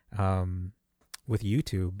 Yeah. With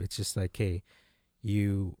YouTube, it's just like, hey,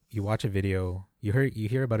 you watch a video, you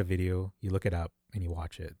hear about a video, you look it up and you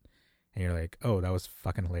watch it, and you're like, oh, that was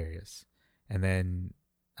fucking hilarious. And then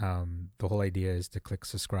the whole idea is to click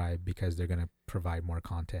subscribe because they're gonna provide more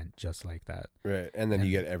content just like that. Right. And then And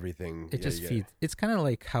you get everything. It Yeah, just you feeds. It's kind of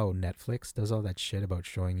like how Netflix does all that shit about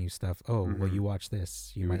showing you stuff. Oh, well, Mhm. you watch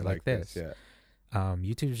this, you would might like this. Yeah.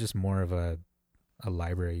 YouTube is just more of a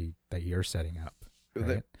library that you're setting up.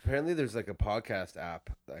 Right? Apparently there's like a podcast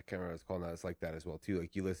app. I can't remember what it's called now. It's like that as well too.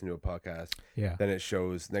 Like you listen to a podcast, Yeah. then it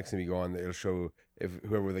shows next time you go on, it'll show if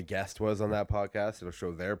whoever the guest was on that podcast, it'll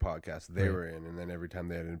show their podcast they Right. were in, and then every time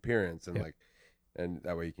they had an appearance, and Yep. like, and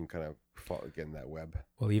that way you can kind of get in that web.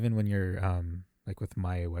 Well, even when you're like with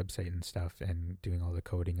my website and stuff and doing all the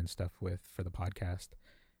coding and stuff for the podcast,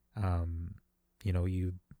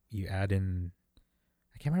 you add in,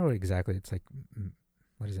 I can't remember what exactly it's like.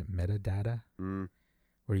 What is it? Metadata, Mm.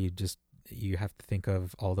 where you have to think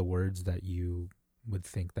of all the words that you would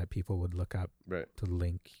think that people would look up Right. to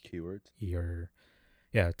link Keywords.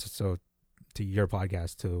 to your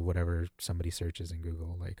podcast to whatever somebody searches in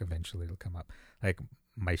Google. Like eventually it'll come up. Like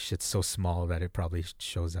my shit's so small that it probably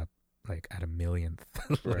shows up like at a millionth,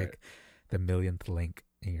 like Right. the millionth link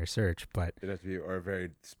in your search. But It has to be or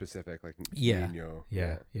very specific, like Yeah. Nino.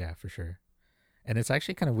 yeah, for sure. And it's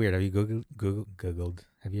actually kind of weird. Have you Googled?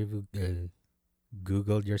 Have you ever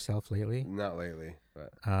Googled yourself lately? Not lately,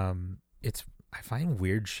 but I find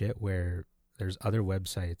weird shit where there's other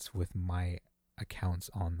websites with my accounts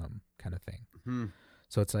on them, kind of thing.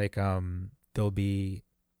 So it's like it'll be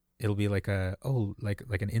like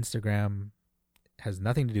like an Instagram has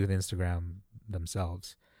nothing to do with Instagram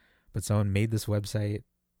themselves, but someone made this website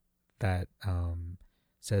that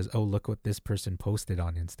says, oh, look what this person posted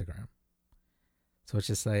on Instagram. So it's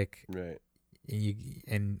just like right.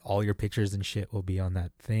 and all your pictures and shit will be on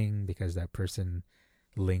that thing because that person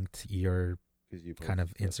linked your 'Cause you kind of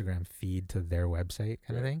posted stuff. Instagram feed to their website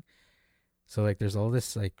kind of Right. thing. So like there's all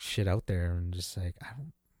this like shit out there and just like I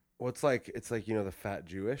don't Well, it's like the Fat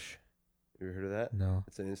Jewish. You ever heard of that? know.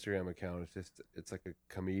 It's an Instagram account. It's like a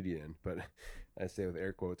comedian, but I say with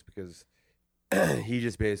air quotes because he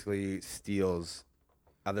just basically steals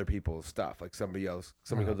other people's stuff. Like somebody comes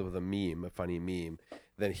up with a funny meme,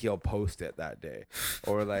 then he'll post it that day.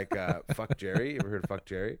 Or like Fuck Jerry. You ever heard of Fuck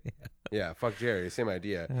Jerry? Yeah, Fuck Jerry. Same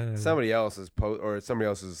idea. Somebody else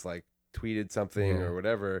has like tweeted something Yeah. or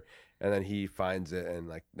whatever, and then he finds it, and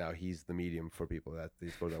like now he's the medium for people that they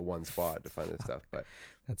go to that one spot to find this stuff. But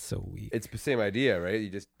That's so weak. it's the same idea, right? You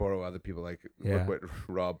just borrow other people, like Yeah. look what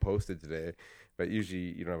Rob posted today. But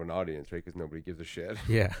usually you don't have an audience, right? Because nobody gives a shit.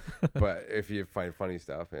 Yeah. But if you find funny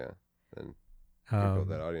stuff, yeah, then you build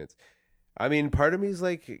that um, audience. I mean, part of me is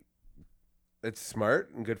like, it's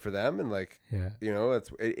smart and good for them, and like, yeah.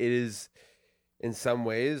 it is in some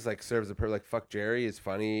ways like serves a like Fuck Jerry is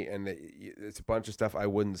funny, and it's a bunch of stuff I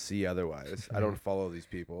wouldn't see otherwise. I don't follow these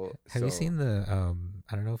people. Have you so- seen the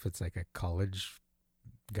I don't know if it's like a college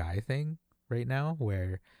guy thing right now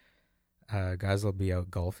where guys will be out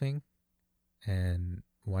golfing and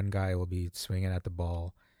one guy will be swinging at the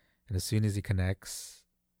ball, and as soon as he connects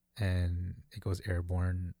and it goes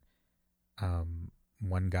airborne,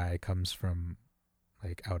 one guy comes from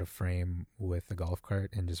like out of frame with the golf cart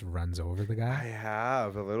and just runs over the I guy.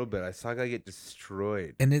 have a little bit. I saw a guy get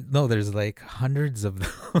destroyed. And there's like hundreds of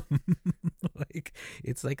them. Like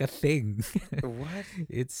it's like a thing. What?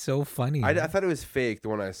 It's so funny. I thought it was fake, the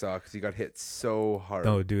one I saw, because he got hit so hard.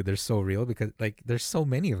 No, dude, they're so real because like there's so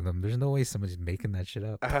many of them. There's no way somebody's making that shit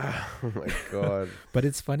up. Oh my god. But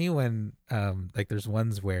it's funny when like there's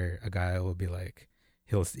ones where a guy will be like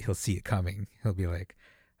he'll see it coming. He'll be like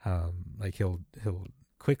he'll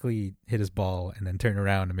quickly hit his ball and then turn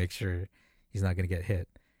around to make sure he's not going to get hit.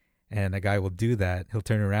 And a guy will do that. He'll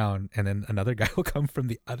turn around and then another guy will come from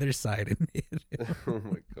the other side and hit him. Oh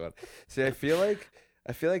my god. See, I feel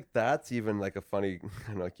like that's even like a funny.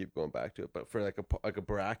 I know I keep going back to it, but for like a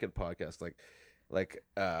bracket podcast, like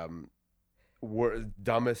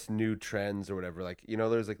dumbest new trends or whatever. Like, you know,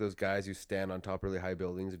 there's like those guys who stand on top of really high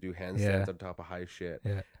buildings and do handstands Yeah. on top of high shit.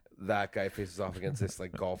 Yeah. That guy faces off against this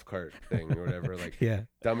like golf cart thing or whatever. Like, Yeah.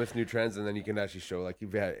 dumbest new trends, and then you can actually show like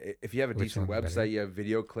if you have a Which decent one's website, better? you have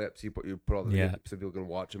video clips. You put all the Yeah. video so people can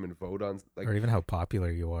watch them and vote on. Like, Or even how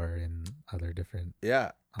popular you are in other different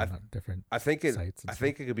yeah, different I think it. sites. And I stuff.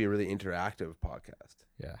 think it could be a really interactive podcast.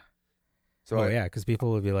 Yeah. So Yeah, because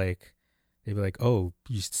people would be like, they'd be like, "Oh,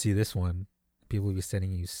 you should see this one." People would be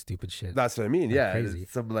sending you stupid shit. that's what I mean. Like Yeah, crazy.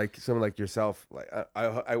 someone like yourself. Like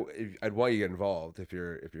I'd want you to get involved if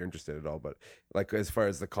you're interested at all. But like as far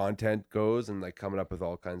as the content goes and like coming up with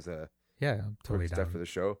all kinds of Yeah, I'm totally stuff down. for the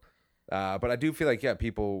show. But I do feel like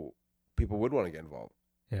people would want to get involved.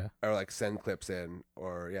 Yeah. Or like send clips in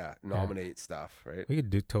or nominate stuff, right? We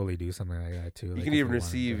could totally do something like that too. You like can if even we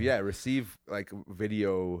wanted receive like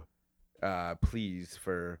video pleas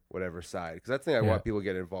for whatever side, because that's the thing I Yeah. want people to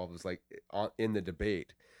get involved is like in the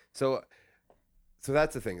debate. So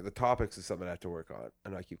that's the thing. The topics is something I have to work on. I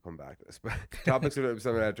know I keep coming back to this, but topics are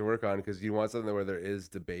something I have to work on, because you want something where there is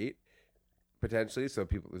debate potentially, so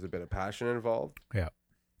there's a bit of passion involved. Yeah.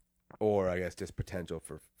 Or I guess just potential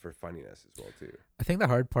for funniness as well too. I think the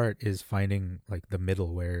hard part is finding like the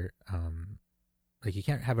middle where like you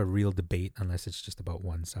can't have a real debate unless it's just about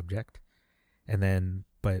one subject. And then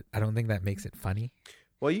but I don't think that makes it funny.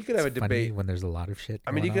 Well, you could have a It's funny debate. when there's a lot of shit.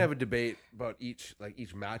 I mean, you going can on. have a debate about each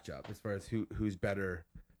matchup as far as who's better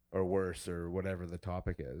or worse or whatever the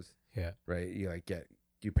topic is, Yeah. right?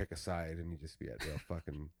 You pick a side and you just be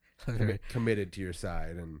fucking Very, committed to your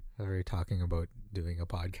side. And very talking about doing a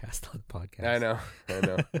podcast on the podcast. I know.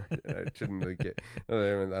 I shouldn't really get. I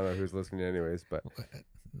don't know who's listening anyways, but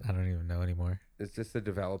I don't even know anymore. it's just the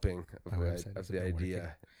developing My of website the isn't working.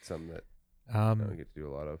 idea. It's something that I don't get to do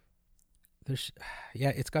a lot of.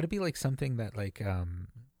 It's got to be like something that like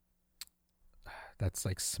that's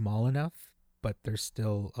like small enough, but there's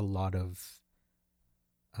still a lot of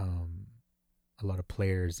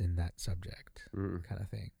players in that subject Mm-hmm. kind of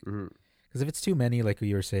thing. Mm-hmm. Because if it's too many, like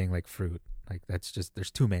you were saying, like fruit, like that's just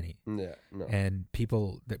there's too many, Yeah, no. and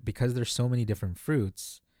people because there's so many different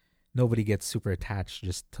fruits, nobody gets super attached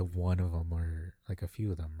just to one of them or like a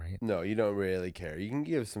few of them, right? No, you don't really care. You can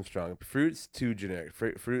give some strong fruit's too generic.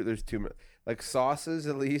 Fruit, there's too much. Like sauces,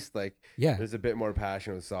 at least, like Yeah. there's a bit more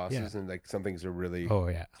passion with sauces, Yeah. and like some things are really Oh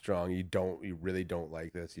yeah, strong. You really don't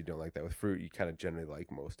like this. You don't like that. With fruit, you kind of generally like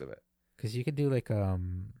most of it. because you could do like I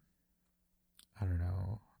don't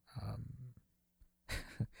know.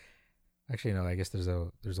 Actually, no. I guess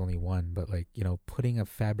there's only one, but like putting a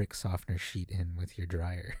fabric softener sheet in with your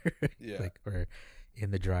dryer, Yeah. like or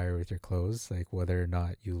in the dryer with your clothes, like whether or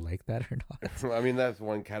not you like that or not. I mean, that's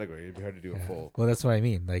one category. It'd be hard to do a Yeah. full. Well, that's what I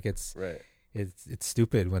mean. Like it's Right.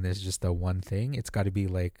 stupid when there's just a one thing. It's got to be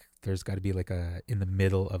like there's got to be like a in the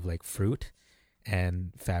middle of like fruit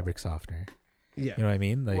and fabric softener. Yeah. You know what I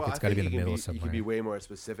mean? Like Well, it's I got to think be in the you can middle You somewhere. can be way more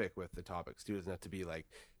specific with the topics too. It doesn't have to be like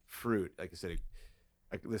fruit. Like I said,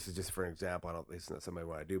 like this is just for an example. I don't. This is not something I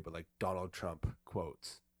want to do, but like Donald Trump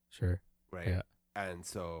quotes, Sure. right? Yeah. And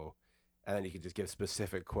then you can just give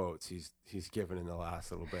specific quotes he's given in the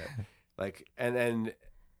last little bit, like and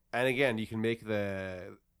again you can make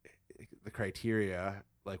the criteria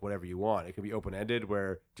like whatever you want. It can be open ended,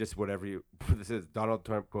 where just whatever you. This is Donald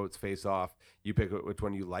Trump quotes face off. You pick which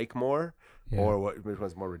one you like more. Yeah. Or which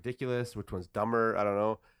one's more ridiculous, which one's dumber. I don't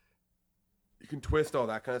know. You can twist all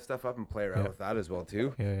that kind of stuff up and play around Yeah. with that as well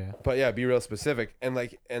too. Yeah. But yeah, be real specific, and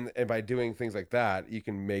like and by doing things like that, you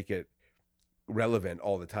can make it relevant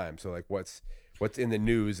all the time. So like what's in the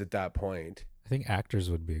news at that point. I think actors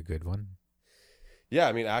would be a good one. Yeah,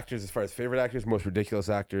 I mean actors, as far as favorite actors, most ridiculous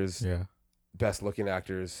actors, Yeah. best looking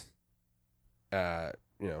actors. Or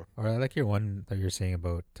I like your one that you're saying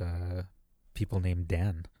about people named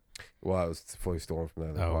Dan. well, I was fully stolen from the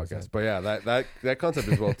other Oh, was podcast. it? But yeah, that concept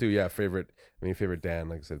as well too. Yeah, favorite Dan,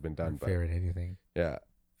 like I said, been done. But Favorite anything. yeah.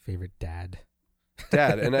 Favorite dad.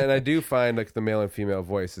 Dad, and I do find like the male and female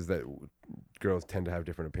voice is that girls tend to have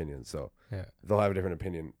different opinions, so Yeah. they'll have a different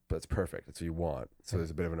opinion, but it's perfect. That's what you want. So Yeah.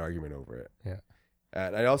 there's a bit of an argument over it. Yeah.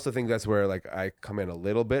 And I also think that's where like I come in a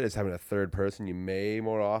little bit, is having a third person. You may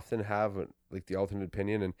more often have like the alternate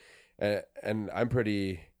opinion, and I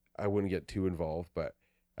wouldn't get too involved, but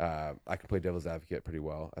I can play devil's advocate pretty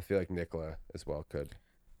well. I feel like Nicola as well could.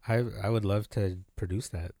 I would love to produce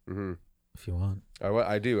that Mm-hmm. if you want.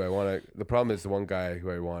 I do. I want to. The problem is the one guy who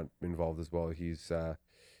I want involved as well. He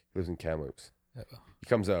lives in Kamloops. He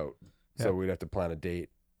comes out, so Yeah. we'd have to plan a date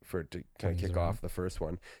for it to kind of He's kick around. off the first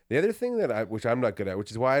one. The other thing which I'm not good at,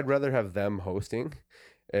 which is why I'd rather have them hosting,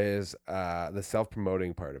 is the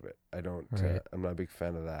self-promoting part of it. I don't. Right. I'm not a big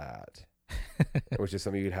fan of that. which is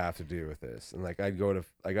something you'd have to do with this. And like I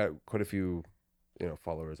got quite a few,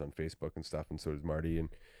 followers on Facebook and stuff, and so does Marty, and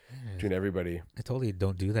between everybody. I totally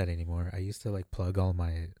don't do that anymore. I used to like plug all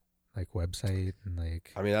my like website and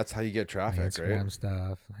like. I mean, that's how you get traffic, my Instagram right?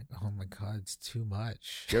 stuff. Like, oh my god, it's too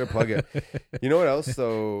much. You gotta plug it. You know what else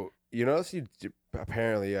though? You know what else you do,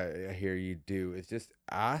 apparently I hear you do is just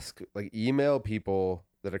email people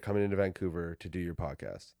that are coming into Vancouver to do your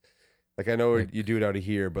podcast. Like I know you do it out of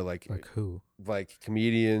here, but like who? Like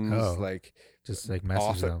comedians, like just like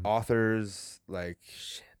message them. Authors, like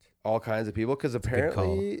shit. All kinds of people, because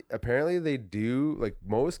apparently they do, like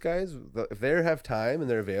most guys, if they have time and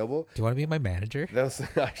they're available. Do you want to be my manager? That's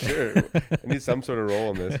sure. I need some sort of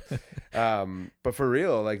role in this. But for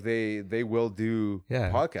real, like they will do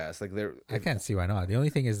podcasts. Like I can't see why not. The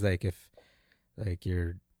only thing is like if like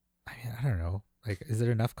I don't know. Like, is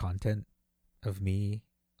there enough content of me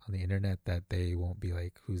on the internet that they won't be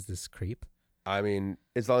like, who's this creep? I mean,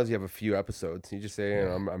 as long as you have a few episodes, you just say,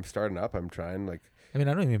 I'm starting up. I'm trying. Like, I mean,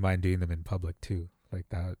 I don't even mind doing them in public too, like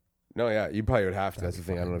that. No, yeah, you probably would have to. That's the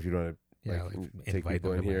thing. Fun. I don't know if you want to take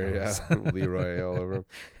people in here. Yeah, Leroy all over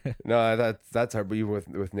them. No, that's hard. But even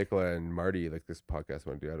with Nicola and Marty, like this podcast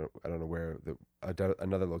I want to do, I don't know where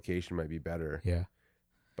another location might be better. Yeah,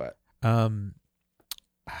 but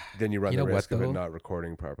then you run the risk of it not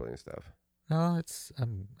recording properly and stuff. No,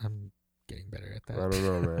 I'm getting better at that. I don't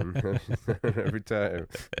know, man. Every time.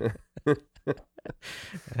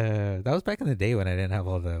 That was back in the day when I didn't have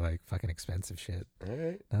all the like fucking expensive shit. All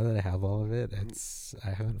right. Now that I have all of it, I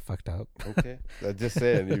haven't fucked up. Okay. I'm just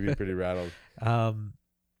saying, you'd be pretty rattled.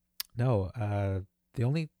 No. The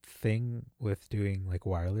only thing with doing like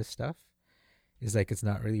wireless stuff is like it's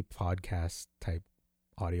not really podcast type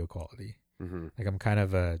audio quality. Mm-hmm. Like I'm kind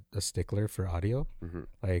of a stickler for audio. Mm-hmm.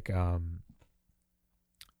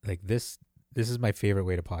 Like this is my favorite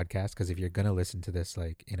way to podcast, because if you're gonna listen to this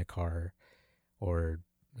like in a car or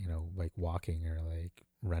like walking or like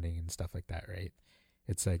running and stuff like that, right?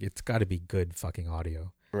 It's like it's got to be good fucking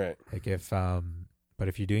audio, right? Like but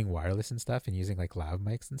if you're doing wireless and stuff and using like lav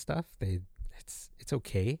mics and stuff, it's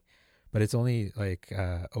okay, but it's only like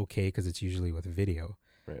okay because it's usually with video,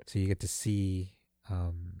 right? So you get to see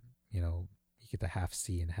you get the half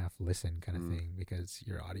see and half listen kind of thing, because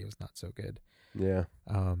your audio is not so good. Yeah.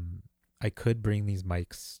 I could bring these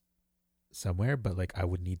mics somewhere, but like I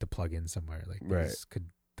would need to plug in somewhere. Like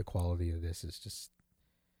the quality of this is just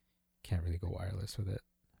can't really go wireless with it.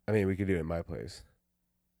 I mean, we could do it in my place.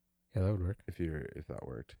 Yeah, that would work. If that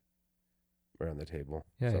worked. Around the table.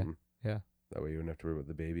 Yeah. Yeah. That way you wouldn't have to worry about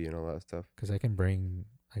the baby and all that stuff. Because I can bring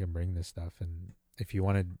this stuff, and if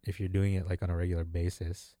you're doing it like on a regular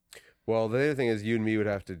basis. Well, the other thing is you and me would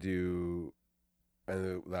have to do,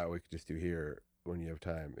 and that we could just do here when you have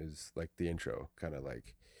time, is like the intro, kind of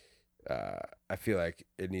like, I feel like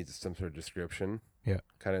it needs some sort of description. Yeah.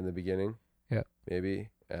 Kind of in the beginning. Yeah. Maybe,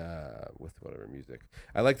 with whatever music.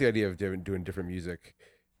 I like the idea of doing different music,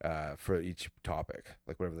 for each topic,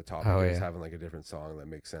 like whatever the topic is, having like a different song that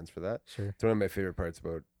makes sense for that. Sure. It's one of my favorite parts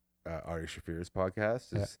about Ari Shafir's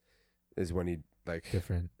podcast is when he like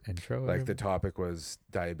different intro. Like the topic was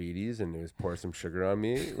diabetes, and it was "Pour Some Sugar on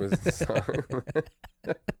Me" was the song.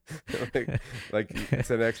 like it's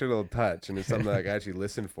an extra little touch, and it's something that I actually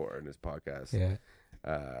listened for in his podcast. Yeah.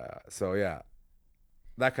 So yeah,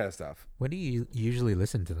 that kind of stuff. When do you usually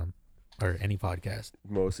listen to them, or any podcast?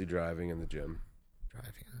 Mostly driving in the gym.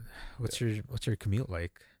 What's your commute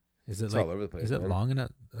like? Is it it's like all over the place? Is it long enough?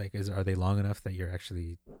 Like, are they long enough that you're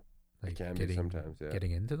actually like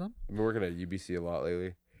getting into them? I've been working at UBC a lot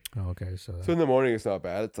lately. Oh, okay. So in the morning it's not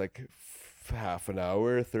bad. It's like half an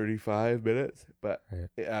hour, 35 minutes. But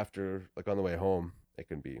after, like on the way home, it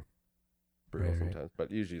can be brutal sometimes. But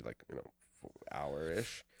usually like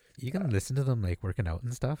hour-ish. You can listen to them like working out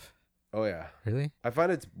and stuff. Oh yeah, really? I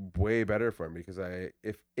find it's way better for me because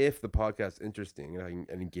if the podcast's interesting and I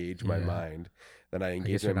can engage my mind, then I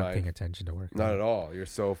engage my mind. You're not paying attention to work. Not at all. You're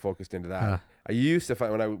so focused into that. I used to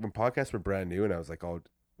find when podcasts were brand new and I was like all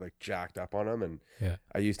like jacked up on them, and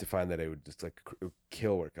I used to find that it would just like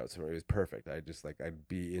kill workouts for me. It was perfect. I'd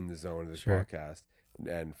be in the zone of this podcast,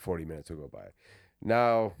 and 40 minutes would go by.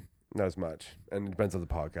 Now, not as much, and it depends on the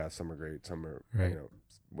podcast. Some are great, some are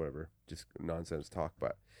whatever, just nonsense talk,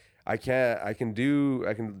 but. I can't do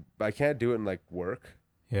it in like work.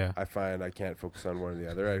 Yeah. I find I can't focus on one or the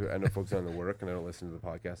other. I end up focusing on the work and I don't listen to the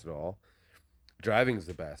podcast at all. Driving is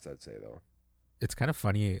the best, I'd say, though. It's kind of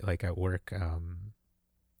funny, like at work,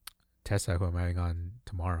 Tessa, who I'm having on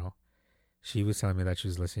tomorrow, she was telling me that she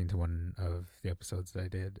was listening to one of the episodes that I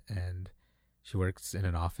did, and she works in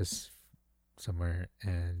an office somewhere,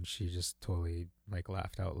 and she just totally like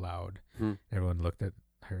laughed out loud. Hmm. Everyone looked at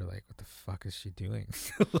her like, "What the fuck is she doing?"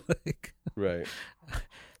 Like, Right.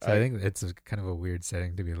 so I think it's kind of a weird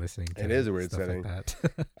setting to be listening to. It is a weird stuff setting. Like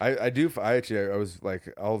that. I was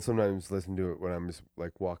like, I'll sometimes listen to it when I'm just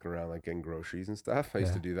like walking around, like getting groceries and stuff. I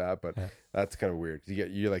used to do that, but that's kind of weird.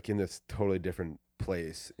 You're like in this totally different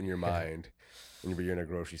place in your mind, and you're in a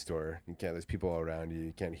grocery store. There's people all around you.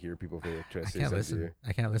 You can't hear people if they're trying to say something to you.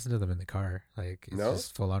 I can't listen to them in the car. Like, it's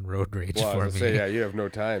just full on road rage Well, for I was me. gonna say, yeah, you have no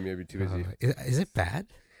time. You'd be too busy. Is it bad?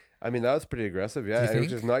 I mean, that was pretty aggressive. Yeah, Do you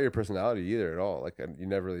which is not your personality either at all. Like, you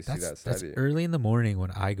never really see that side That's of you. early in the morning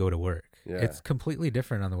when I go to work. Yeah. It's completely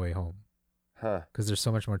different on the way home Huh. because there's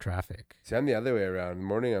so much more traffic. See, I'm the other way around. In the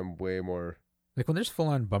morning, I'm way more. Like when there's full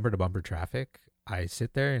on bumper to bumper traffic, I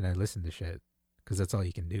sit there and I listen to shit because that's all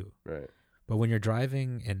you can do. Right. But when you're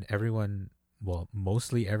driving and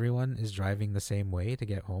mostly everyone is driving the same way to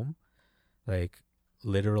get home, like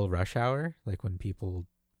literal rush hour, like when people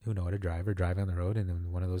who know how to drive are driving on the road and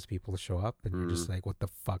then one of those people show up and you're just like, what the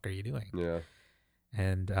fuck are you doing? Yeah.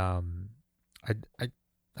 And I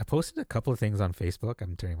posted a couple of things on Facebook.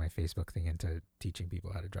 I'm turning my Facebook thing into teaching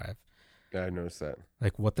people how to drive. Yeah, I noticed that.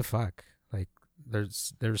 Like, what the fuck? Like,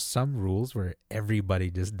 there's some rules where everybody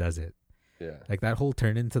just does it. Yeah. Like that whole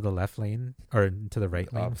turn into the left lane or into the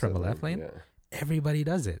right lane from a left lane. Yeah. Everybody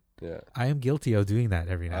does it. Yeah. I am guilty of doing that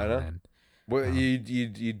every now and then. Well, you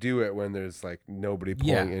do it when there's like nobody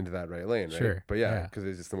pulling into that right lane, right? Sure. But because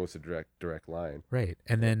it's just the most direct line. Right.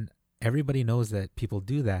 And then everybody knows that people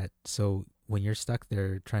do that. So when you're stuck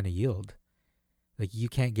there trying to yield, like you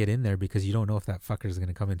can't get in there because you don't know if that fucker is going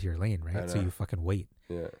to come into your lane, right? So you fucking wait.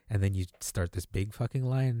 Yeah. And then you start this big fucking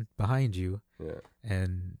line behind you. Yeah.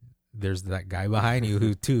 And there's that guy behind you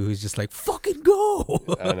who's just like, fucking go.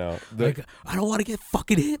 I know. Like, I don't want to get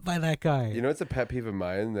fucking hit by that guy. You know, it's a pet peeve of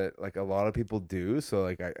mine that like a lot of people do. So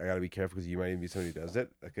like, I gotta be careful because you might even be somebody who does it.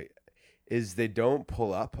 Like, is they don't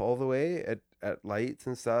pull up all the way at lights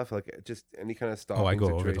and stuff. Like just any kind of stopping I go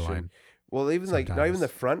situation. over the line. Well, even Sometimes. like not even the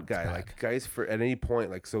front guy, like guys for at any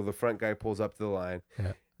point, like so the front guy pulls up to the line.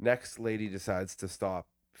 Yeah. Next lady decides to stop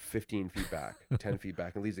 15 feet back, 10 feet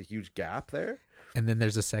back, and leaves a huge gap there. And then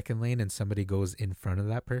there's a second lane, and somebody goes in front of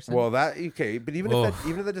that person. Well, but even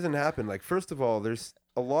if that doesn't happen, like first of all, there's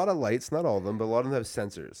a lot of lights, not all of them, but a lot of them have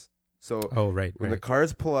sensors. So when the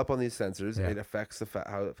cars pull up on these sensors, it affects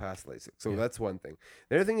how fast they. So that's one thing.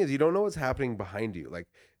 The other thing is you don't know what's happening behind you. Like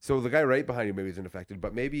so, the guy right behind you maybe isn't affected,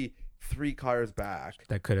 but maybe 3 cars back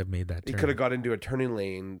that could have made that. It could have got into a turning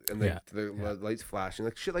lane and the lights flashing.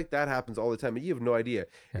 Like shit like that happens all the time, and you have no idea.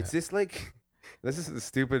 Yeah. It's just like. This is the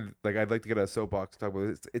stupid, like, I'd like to get a soapbox and talk about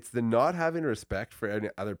this. It's the not having respect for any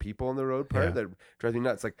other people on the road part that drives me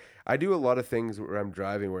nuts. Like, I do a lot of things where I'm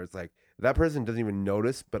driving where it's like, that person doesn't even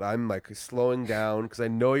notice, but I'm like slowing down because I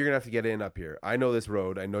know you're going to have to get in up here. I know this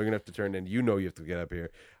road. I know you're going to have to turn in. You know you have to get up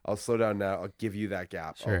here. I'll slow down now. I'll give you that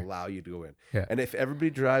gap. Sure. I'll allow you to go in. Yeah. And if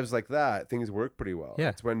everybody drives like that, things work pretty well. Yeah.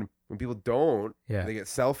 It's when people don't, they get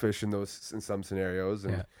selfish in some scenarios.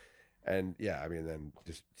 And I mean, then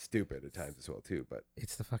just stupid at times as well too. But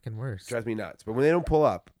it's the fucking worst. It drives me nuts. But when they don't pull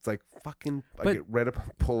up, it's like fucking. I get right up,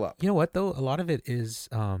 pull up. You know what though? A lot of it is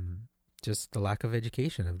just the lack of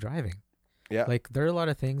education of driving. Yeah. Like there are a lot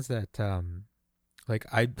of things that like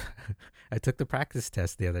I took the practice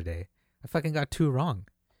test the other day. I fucking got 2 wrong.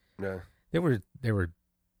 Yeah. They were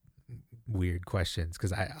weird questions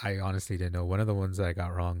because I honestly didn't know. One of the ones that I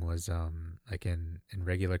got wrong was like in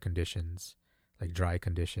regular conditions. Like dry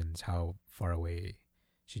conditions, how far away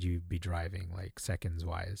should you be driving, like seconds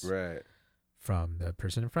wise, from the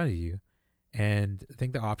person in front of you? And I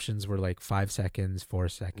think the options were like 5 seconds, 4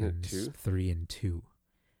 seconds, 3 and 2.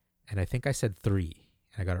 And I think I said 3,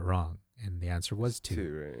 and I got it wrong, and the answer was 2.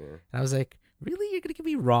 Right, yeah. And I was like, "Really, you're gonna get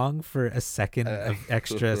me wrong for a second of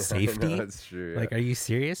extra safety? That's true. Yeah. Like, are you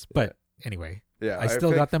serious?" But anyway. Yeah, I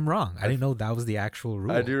still got them wrong. I didn't know that was the actual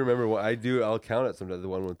rule. I do remember what I do. I'll count it sometimes. The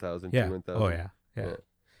 1,000, 2,000. Oh yeah.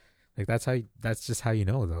 Like that's just how you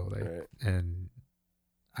know though. Like, and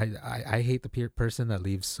I hate the person that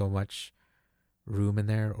leaves so much room in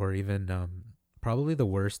there, or even probably the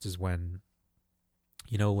worst is when,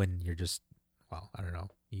 you know, when you're just, well, I don't know.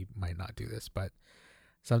 You might not do this, but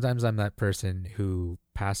sometimes I'm that person who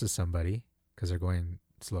passes somebody because they're going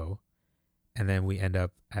slow, and then we end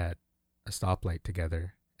up at a stoplight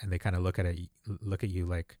together, and they kind of look at you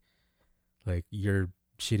like your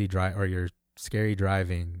shitty drive or your scary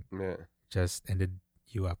driving just ended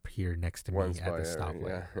you up here next to me at the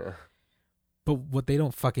stoplight. Yeah. But what they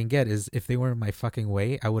don't fucking get is if they were in my fucking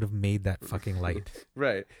way, I would have made that fucking light.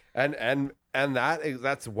 Right. And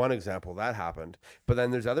that's one example that happened. But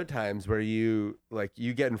then there's other times where you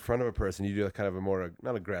get in front of a person, you do kind of a more,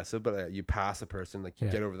 not aggressive, but you pass a person, like you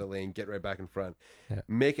get over the lane, get right back in front,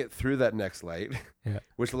 make it through that next light,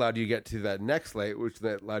 which allowed you to get to that next light, which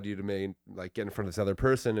then allowed you to get in front of this other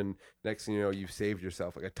person. And next thing you know, you've saved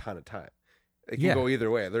yourself like a ton of time. It can go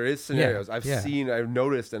either way. There is scenarios I've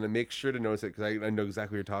noticed, and I make sure to notice it because I know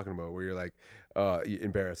exactly what you're talking about, where you're like, you're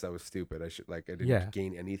embarrassed. That was stupid. I didn't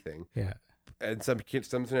gain anything. Yeah. And some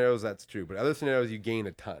scenarios that's true, but other scenarios you gain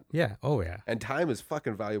a ton. Yeah. Oh yeah. And time is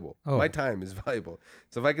fucking valuable. Oh. My time is valuable.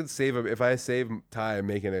 So if I save time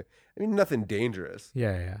making it, nothing dangerous.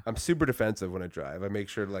 Yeah. Yeah. I'm super defensive when I drive. I make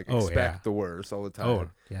sure to expect the worst all the time. Oh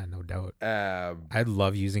yeah, no doubt. I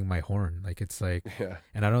love using my horn. Like it's like,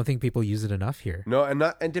 and I don't think people use it enough here. No, and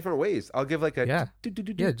not in different ways. I'll give like a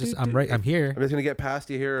just I'm right. I'm here. I'm just gonna get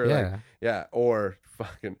past you here. Or or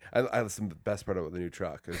fucking. That's the best part about the new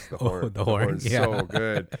truck is the horn. The horn. So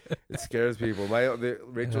good. It scares people.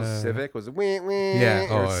 Rachel's Civic was wee. Yeah. It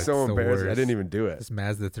was so embarrassing. I didn't even do it. This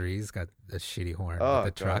Mazda 3's got a shitty horn. But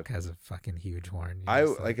the truck has a fucking huge horn.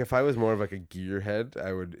 If I was more of like a gearhead,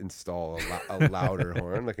 I would install a louder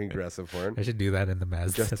horn, like an aggressive horn. I should do that in the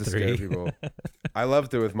Mazda just to 3. scare people. I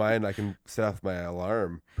loved it with mine. I can set off my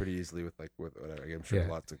alarm pretty easily with whatever. I'm sure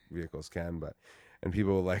lots of vehicles can, but. And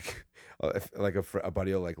people a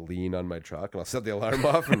buddy will lean on my truck and I'll set the alarm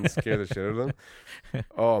off and scare the shit out of them.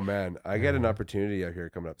 Oh man, I get an opportunity out here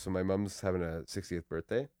coming up. So my mom's having a 60th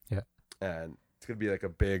birthday. Yeah. And it's gonna be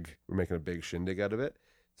we're making a big shindig out of it.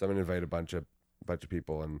 So I'm gonna invite a bunch of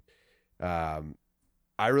people, and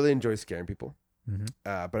I really enjoy scaring people. Mm-hmm.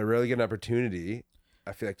 But I rarely get an opportunity.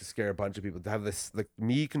 I feel like to scare a bunch of people, to have this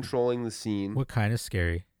me controlling the scene. What kind of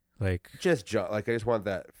scary? Just I just want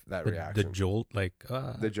that reaction. The jolt,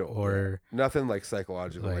 the jolt, or nothing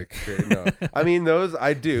psychological. No, I mean those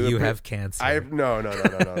I do. You have cancer. No.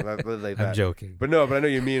 I'm joking, but I know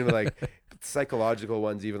what you mean. Psychological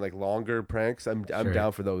ones, even longer pranks. I'm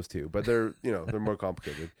down for those too, but they're they're more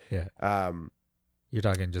complicated. Yeah. You're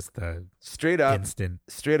talking just the straight up. I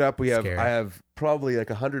scare. have probably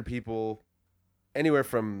 100 people, anywhere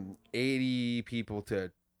from 80 people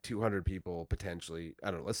to 200 people potentially. I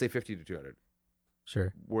don't know, let's say 50 to 200.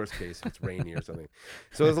 Sure. Worst case if it's rainy or something.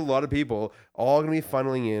 So there's a lot of people all gonna be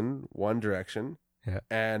funneling in one direction. Yeah.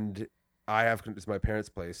 And it's my parents'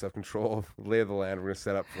 place, so I have control of the lay of the land. We're gonna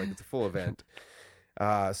set up it's a full event.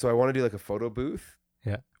 So I want to do a photo booth.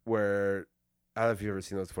 Yeah. Where I don't know if you've ever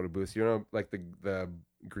seen those photo booths. The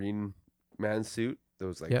green man suit.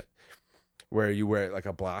 Those where you wear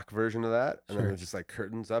a black version of that, and then there's just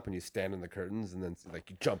curtains up, and you stand in the curtains, and then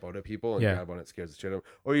you jump out at people and grab one, it scares the shit out of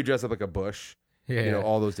them. Or you dress up like a bush,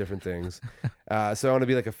 all those different things. So I want to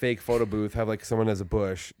be a fake photo booth, have someone as a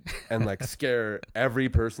bush, and scare every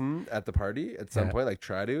person at the party at some point.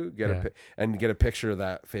 Try to get a picture of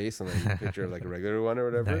that face, and then a picture of a regular one or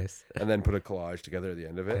whatever, nice. And then put a collage together at the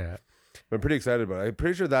end of it. Yeah. But I'm pretty excited about it. I'm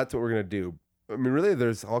pretty sure that's what we're gonna do. I mean, really,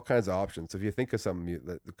 there's all kinds of options. So if you think of something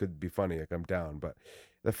that could be funny, I'm down. But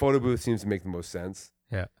the photo booth seems to make the most sense.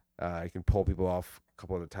 Yeah. I can pull people off a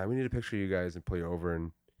couple at a time. We need a picture of you guys and pull you over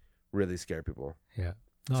and really scare people. Yeah.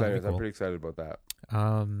 No, so anyways, cool. I'm pretty excited about that.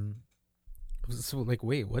 So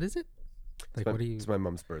wait, what is it? What do you? It's my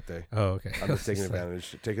mom's birthday. Oh, okay. I'm just taking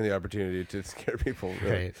advantage, taking the opportunity to scare people.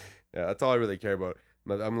 Really. Right. Yeah, that's all I really care about.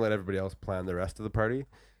 I'm gonna let everybody else plan the rest of the party,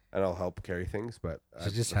 and I'll help carry things. But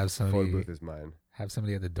just have somebody. Photo booth is mine. Have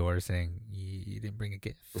somebody at the door saying you didn't bring a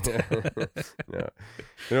gift. Yeah.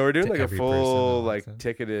 We're doing a full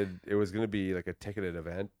ticketed. It was gonna be a ticketed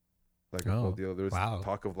event, a full deal. There was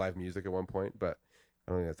talk of live music at one point, but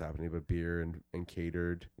I don't think that's happening. But beer and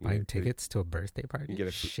catered. Buying tickets to a birthday party. You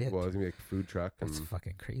get shit. Well, it's gonna be a food truck. That's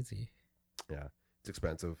fucking crazy. Yeah, it's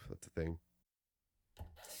expensive. That's the thing.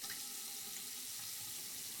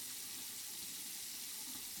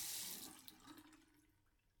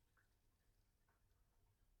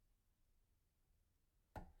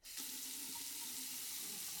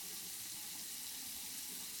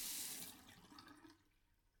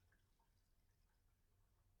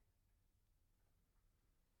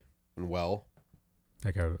 Well,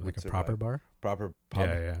 like a proper bar, proper pub.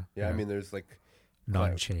 Yeah. I mean, there's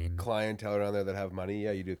non-chain clientele around there that have money.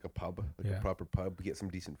 Yeah, you do a pub, a proper pub, get some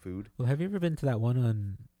decent food. Well, have you ever been to that one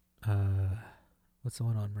on what's the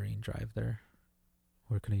one on Marine Drive there,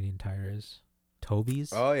 where Canadian Tire is?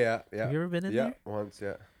 Toby's. Oh yeah. Have you ever been in there? Yeah, once.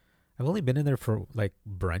 Yeah. I've only been in there for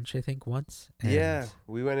brunch, I think, once. Yeah,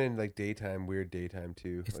 we went in daytime, weird daytime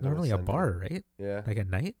too. It's normally a bar, right? Yeah. At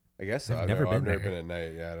night. I guess so. I've never been at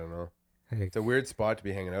night. Yeah, I don't know. Like, It's a weird spot to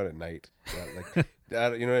be hanging out at night. Like,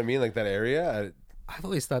 you know what I mean? Like that area. I've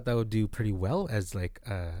always thought that would do pretty well as like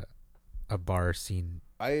a bar scene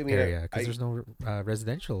I mean, area because there's no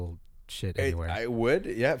residential shit anywhere. I would,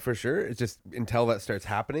 yeah, for sure. It's just until that starts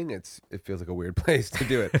happening, it feels like a weird place to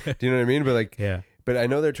do it. Do you know what I mean? But like, yeah. But I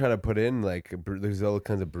know they're trying to put in like there's all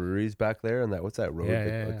kinds of breweries back there, and that what's that road?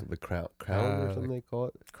 Yeah, the Crown or something they call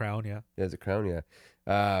it. Crown, yeah. Yeah, it's a Crown, yeah.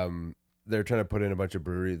 They're trying to put in a bunch of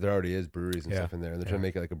breweries. There already is breweries and stuff in there, and they're trying to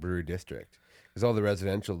make it like a brewery district. Because all the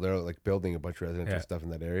residential, they're like building a bunch of residential stuff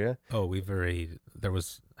in that area. Oh,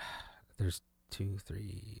 there's 2,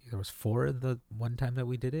 3, there was 4 the one time that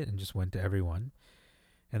we did it, and just went to every one,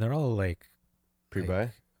 and they're all like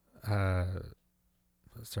Pre-buy.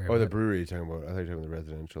 Sorry. Oh, the brewery you're talking about. I thought you were talking about the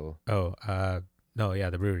residential. Oh, no,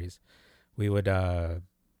 yeah, the breweries. We would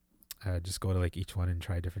just go to like each one and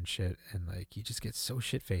try different shit, and like you just get so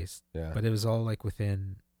shit faced. Yeah. But it was all like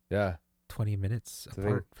within 20 minutes So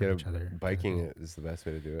apart from each other. Biking is the best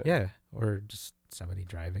way to do it. Yeah, or just somebody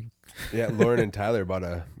driving. Yeah, Lauren and Tyler bought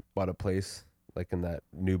a place like in that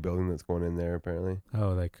new building that's going in there apparently. Oh,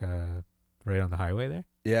 like right on the highway there?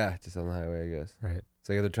 Yeah, just on the highway, I guess. Right.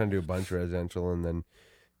 So they're trying to do a bunch of residential and then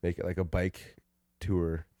make it like a bike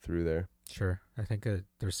tour through there. Sure. I think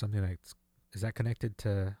there's something like, is that connected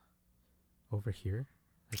to over here?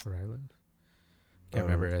 Like where I live? Can't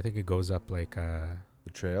remember. I think it goes up like the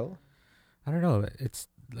trail? I don't know. It's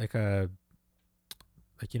like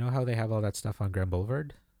like you know how they have all that stuff on Grand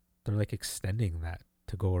Boulevard? They're like extending that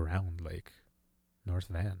to go around like North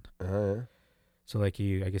Van. Yeah. So like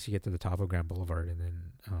I guess you get to the top of Grand Boulevard and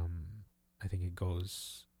then I think it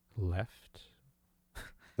goes left.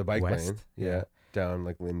 The bike West? lane. Yeah. Down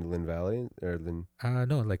like Lynn Valley or Lynn.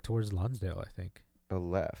 No, like towards Lonsdale, I think. Oh,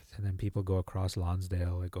 left. And then people go across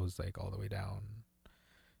Lonsdale. It goes like all the way down,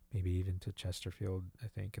 maybe even to Chesterfield, I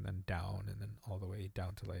think, and then down, and then all the way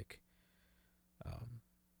down to like,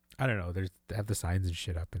 I don't know. They have the signs and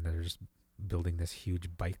shit up, and they're just building this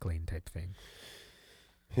huge bike lane type thing.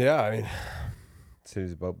 Yeah, I mean,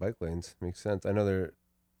 city's about bike lanes. Makes sense. I know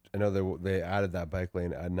they added that bike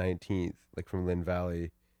lane at 19th, like from Lynn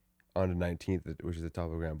Valley onto 19th, which is the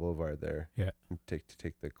top of Grand Boulevard there. Yeah. And to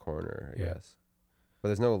take the corner, I guess. But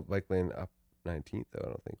there's no bike lane up 19th though. I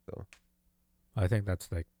don't think though. I think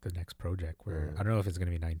that's like the next project where I don't know if it's gonna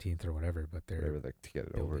be 19th or whatever, but they're like to get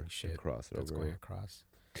it building over, shit cross it that's over. going across.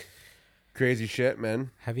 Crazy shit, man.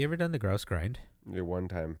 Have you ever done the grouse grind? Yeah, one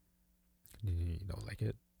time. You don't like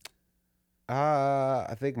it?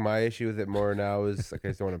 I think my issue with it more now is like I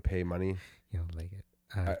just don't want to pay money. You don't like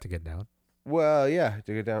it to get down? Well, yeah,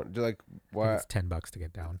 to get down, to like why It's $10 to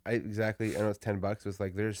get down. exactly. I know it's $10. It's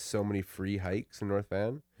like there's so many free hikes in North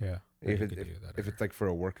Van. Yeah. If it's like for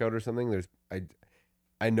a workout or something,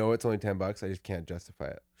 I know it's only $10. I just can't justify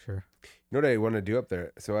it. Sure. You know what I want to do up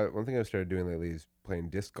there? So one thing I've started doing lately is playing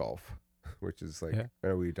disc golf, which is like I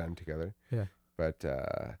know we've done together. Yeah. But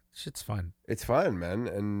shit's fun. It's fun, man,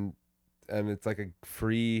 and it's like a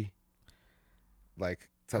free, like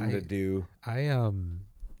something to do.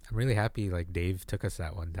 I'm really happy. Like Dave took us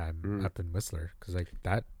that one time up in Whistler because like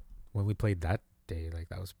that when we played that day, like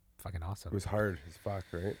that was fucking awesome. It was hard as fuck,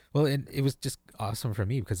 right? Well, and it was just awesome for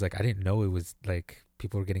me because like I didn't know it was like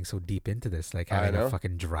people were getting so deep into this, like having a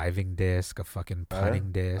fucking driving disc, a fucking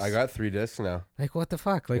putting disc. I got 3 discs now. Like what the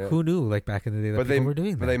fuck? Like who knew? Like back in the day that people were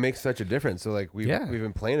doing that. But they make such a difference. So like we've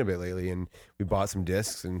been playing a bit lately, and we bought some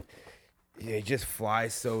discs, and they just fly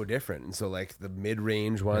so different. And so like the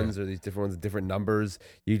mid-range ones or these different ones with different numbers,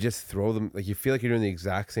 you just throw them like you feel like you're doing the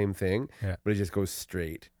exact same thing, but it just goes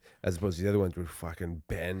straight. As opposed to the other ones would fucking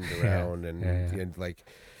bend around and like.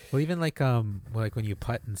 Well, even like when you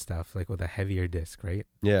putt and stuff, like with a heavier disc, right?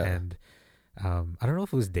 Yeah. And I don't know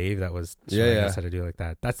if it was Dave that was showing us how to do it like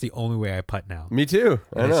that. That's the only way I putt now. Me too.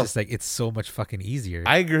 I know. It's just like it's so much fucking easier.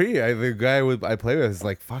 I agree. The guy I play with is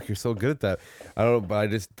like, "Fuck, you're so good at that." I don't know, but I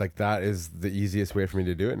just like that is the easiest way for me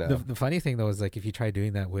to do it now. The funny thing though is like if you try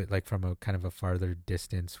doing that with like from a kind of a farther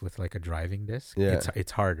distance with like a driving disc,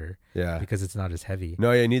 it's harder. Yeah. Because it's not as heavy.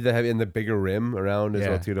 No, you need the heavy and the bigger rim around as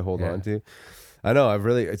well too to hold on to. I know. Have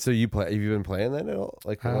you been playing that at all?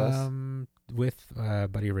 Like with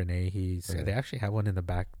buddy Renee, they actually have one in the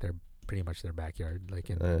back. They're pretty much their backyard, like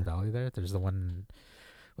in the valley there. There's the one.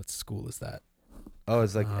 What school is that? Oh,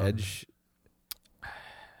 it's like Edge.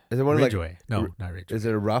 Is it one Ridgeway? Like no, not Ridgeway. Is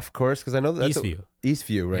it a rough course? Because I know that's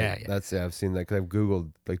Eastview, right? Yeah. That's I've seen that because I've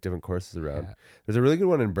googled like different courses around. Yeah. There's a really good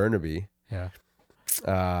one in Burnaby. Yeah.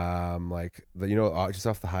 Like just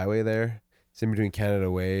off the highway there. It's in between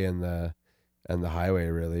Canada Way and the highway.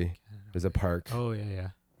 Really, there's a park. Oh yeah.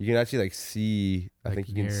 You can actually like see. I think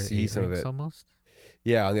you can see some of it. Almost.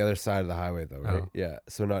 Yeah, on the other side of the highway though, right? Oh. Yeah,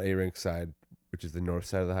 so not A-Rink side, which is the north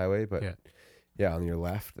side of the highway, but Yeah. yeah, on your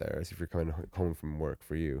left there, as if you're coming home from work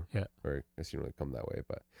for you. Yeah. Or I guess you don't really come that way,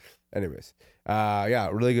 but anyways, yeah,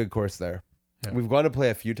 really good course there. Yeah. We've gone to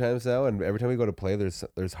play a few times now, and every time we go to play, there's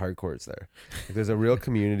hardcores there. Like, there's a real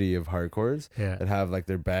community of hardcores Yeah. that have like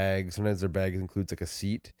their bag. Sometimes their bag includes like a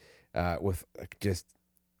seat, with like just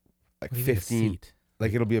like What do you mean a 15. seat?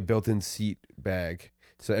 Like it'll be a built-in seat bag.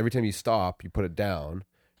 So every time you stop, you put it down,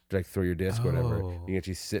 like throw your disc or whatever. Oh. You can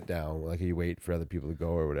actually sit down, like you wait for other people to go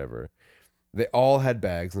or whatever. They all had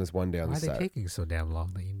bags on this one day on Why are the they side. taking so damn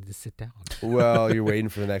long that you need to sit down? Well, you're waiting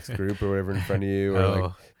for the next group or whatever in front of you, or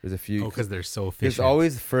like there's a few. because they're so efficient. There's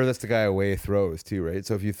always the furthest the guy away throws too, right?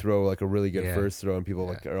 So if you throw like a really good Yeah. first throw and people Yeah.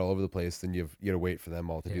 like are all over the place, then you got to wait for them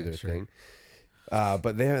all to do Yeah, their sure. thing.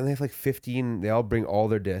 But they have like 15. They all bring all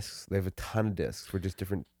their discs. They have a ton of discs for just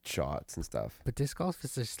different shots and stuff. But disc golf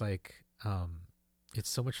is just like it's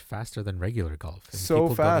so much faster than regular golf. And So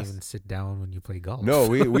people fast. don't even sit down when you play golf. No,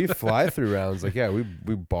 we fly through rounds. Like, yeah, we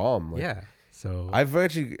bomb. Like, yeah. So I've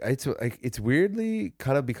actually, it's weirdly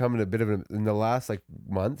kind of becoming a bit of in the last like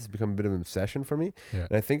month, it's become a bit of an obsession for me. Yeah.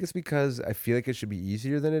 And I think it's because I feel like it should be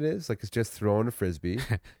easier than it is. Like it's just throwing a frisbee,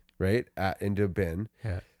 right, into a bin.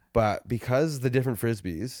 Yeah. But because the different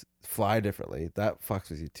frisbees fly differently, that fucks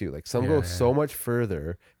with you too. Like some Yeah, go yeah. so much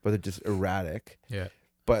further, but they're just erratic. yeah.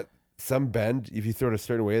 But some bend, if you throw it a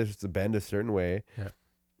certain way, there's just a bend a certain way.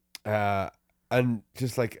 Yeah. And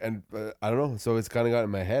just like, and I don't know. So it's kind of got in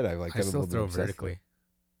my head. I like I got a still little bit throw obsessed with it. vertically.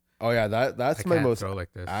 Oh yeah, that's I my can't most throw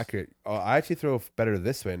like this. accurate. Oh, I actually throw better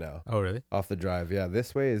this way now, Oh really? off the drive. Yeah,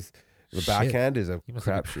 this way is the Shit. backhand is a You must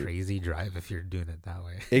have a crapshoot. crazy drive if you're doing it that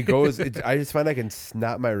way. It goes. I just find I can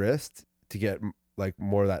snap my wrist to get like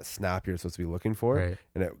more of that snap you're supposed to be looking for, Right.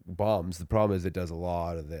 and it bombs. The problem is it does a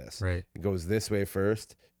lot of this. Right. It goes this way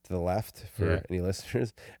first to the left for Yeah. any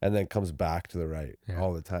listeners, and then comes back to the right Yeah.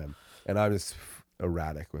 all the time. And I'm just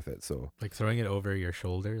erratic with it. So Like throwing it over your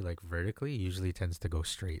shoulder, like vertically, usually tends to go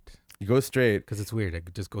straight you go straight, because it's weird.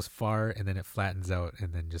 It just goes far and then it flattens out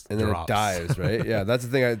and then just and then drops. it dives, right? Yeah, that's the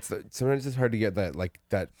thing. Sometimes it's hard to get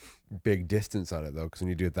that big distance on it though, because when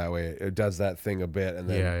you do it that way, it does that thing a bit and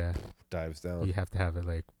then Yeah. dives down. You have to have it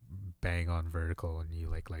like bang on vertical and you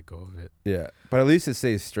like let go of it. Yeah, but at least it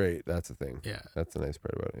stays straight. That's the thing. Yeah. That's the nice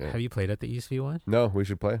part about it. Yeah. Have you played at the Eastview one? No, we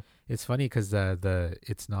should play. It's funny because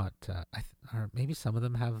it's not. Or maybe some of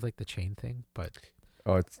them have like the chain thing, but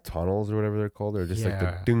Oh, it's tunnels or whatever they're called, or just like the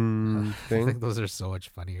Yeah. ding I thing. think those are so much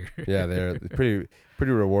funnier. Yeah, they're pretty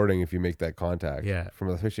rewarding if you make that contact. Yeah.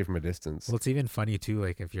 especially from a distance. Well, it's even funny too.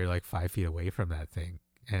 Like if you're like 5 feet away from that thing,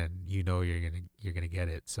 and you know you're gonna get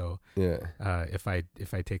it. So Yeah, if I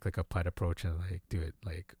take like a putt approach and like do it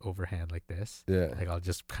like overhand like this, yeah, like I'll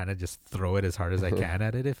just kind of just throw it as hard as I can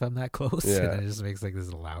at it if I'm that close, Yeah. and it just makes like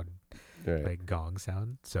this loud right. like gong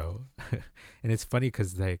sound. So, and it's funny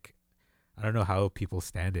because like I don't know how people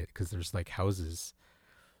stand it because there's like houses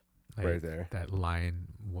like, right there. that line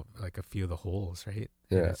like a few of the holes, right?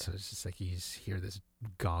 Yeah. And it's just like you just hear this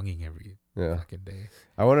gonging every Yeah, fucking day.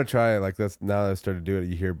 I want to try. Like that's now that I started to do it.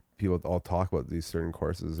 You hear people all talk about these certain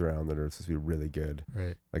courses around that are supposed to be really good.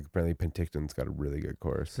 Right. Like apparently Penticton's got a really good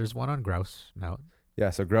course. There's one on Grouse Mountain. Yeah,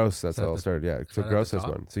 so Grouse, that's that how it the- started. Yeah, so that at Grouse the has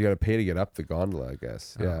top? one. So you got to pay to get up the gondola, I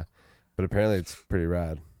guess. Oh. Yeah, but apparently it's pretty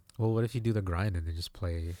rad. Well, what if you do the grind and then just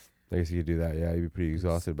play? I guess you could do that. Yeah, you'd be pretty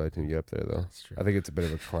exhausted by the time you get up there, though. That's true. I think it's a bit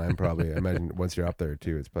of a climb, probably. I imagine once you're up there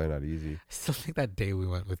too, it's probably not easy. I still think that day we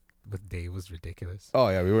went with Dave was ridiculous. Oh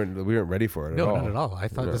yeah, we weren't ready for it at No, all. not at all. I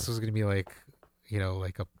thought No. this was gonna be like,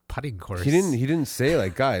 like a putting course. He didn't say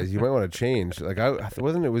like, guys, you might want to change. Like it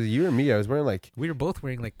was you or me. I was wearing like We were both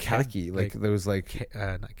wearing like khaki. Like there was like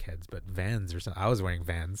not Keds, but Vans or something. I was wearing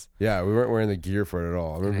Vans. yeah, we weren't wearing the gear for it at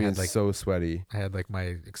all. I remember I being had, like- so sweaty. I had like my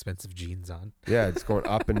expensive jeans on. Yeah, it's going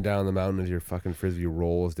up and down the mountain as your fucking frisbee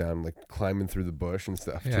rolls down, like climbing through the bush and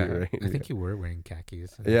stuff Yeah, too, right? I think you were wearing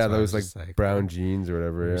khakis. and Yeah, that's why I those was like just brown oh, jeans or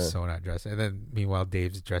whatever. we were Yeah. so not dressed. And then meanwhile,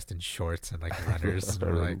 Dave's dressed in shorts and like runners. And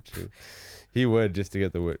we're like, He would just to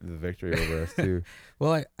get the victory over us too.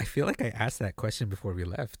 well, I feel like I asked that question before we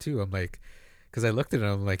left too. I'm like, because I looked at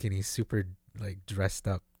him like, and he's super like dressed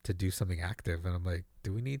up to do something active, and I'm like,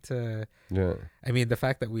 do we need to? Yeah, I mean, the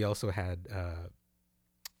fact that we also had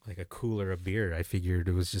like a cooler of beer, I figured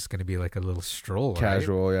it was just going to be like a little stroll,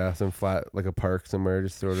 casual. Yeah, some flat like a park somewhere,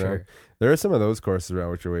 just throw right? it around. Sure. There are some of those courses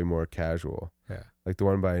around which are way more casual. Yeah. Like the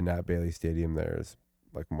one by Nat Bailey Stadium there is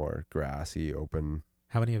like more grassy, open.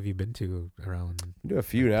 How many have you been to around? We do a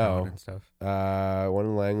few like, town now. and stuff. One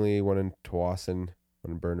in Langley, one in Tawasin,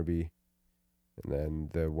 one in Burnaby, and then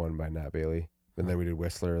the one by Nat Bailey. And then we did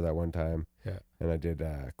Whistler that one time. Yeah. And I did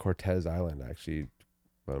Cortez Island actually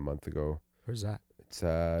about a month ago. Where's that? It's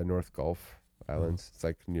North Gulf Islands. It's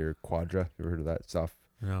like near Quadra. You ever heard of that? It's off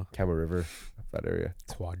No. Kama River, that area.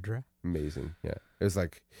 Quadra. Amazing. Yeah, it was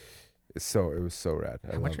like it was so rad.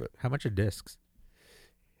 I love it. How much are discs?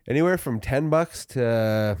 Anywhere from $10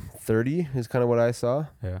 to 30 is kind of what I saw.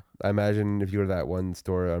 Yeah. I imagine if you go to that one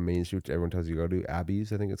store on Main Street, which everyone tells you to go to,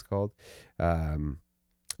 Abby's, I think it's called.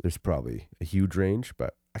 There's probably a huge range,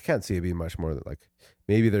 but I can't see it being much more than like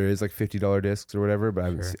maybe there is like $50 discs or whatever, but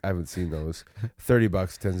I haven't seen those.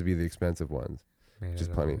 $30 tends to be the expensive ones. Man,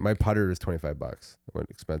 Just plenty. My putter is $25. I went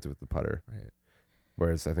expensive with the putter. Right.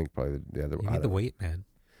 Whereas I think probably the other You need the weight, man.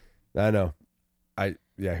 I know.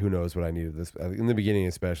 Who knows what I needed this in the beginning,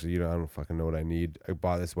 especially. I don't fucking know what I need. I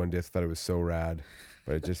bought this one disc, thought it was so rad,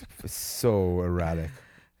 but it just was so erratic.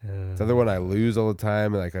 The other one I lose all the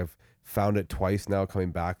time. Like I've found it twice now.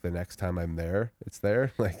 Coming back the next time I'm there, it's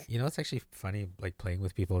there. Like it's actually funny, like playing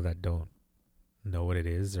with people that don't know what it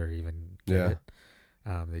is or even get it.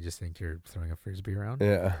 They just think you're throwing a frisbee around.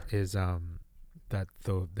 Yeah, is that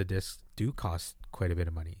though the discs do cost quite a bit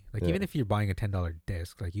of money. Like even if you're buying a $10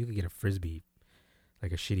 disc, like you could get a frisbee,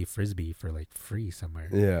 like a shitty frisbee for like free somewhere.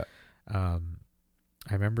 Yeah. I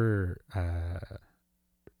remember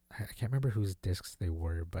I can't remember whose discs they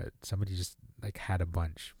were, but somebody just like had a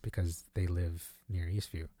bunch because they live near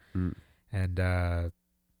Eastview. And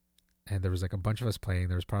there was like a bunch of us playing.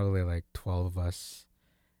 There was probably like 12 of us,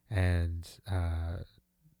 and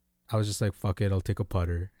I was just like, fuck it, I'll take a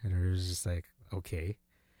putter. And it was just like, okay.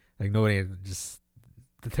 Like nobody just,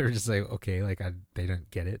 they were just like, okay, like they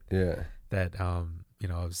didn't get it. Yeah. That,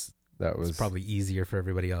 it was probably easier for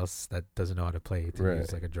everybody else that doesn't know how to play to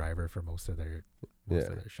use like a driver for most of their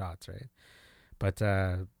shots, right? But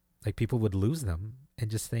like people would lose them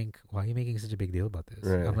and just think, why are you making such a big deal about this?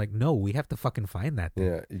 Right. I'm like, no, we have to fucking find that thing.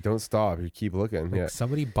 Yeah, you don't stop. You keep looking. Like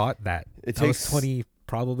somebody bought that. It that takes was $20,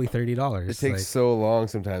 probably $30. It takes so long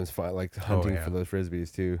sometimes, hunting for those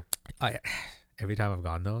frisbees too. Every time I've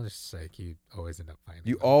gone though, it's like you always end up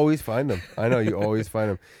finding them. Always find them. I know you always find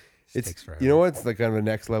them. Takes forever. You know what's like kind of the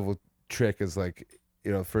next level trick is like,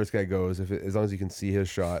 the first guy goes, as long as you can see his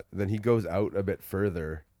shot, then he goes out a bit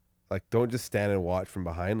further. Like don't just stand and watch from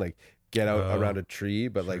behind, like get out around a tree,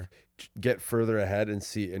 but like get further ahead and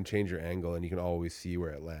see and change your angle, and you can always see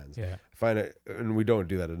where it lands. Yeah. I find it, and we don't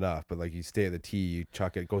do that enough, but like you stay at the tee, you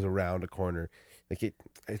chuck it goes around a corner. Like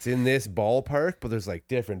it's in this ballpark, but there's like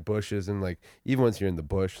different bushes, and like even once you're in the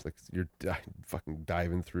bush, like you're fucking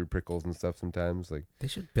diving through prickles and stuff sometimes. Like they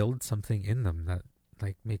should build something in them that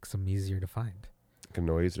like makes them easier to find, like a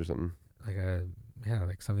noise or something, like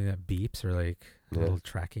like something that beeps, or like a little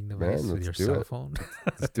tracking device with your cell phone.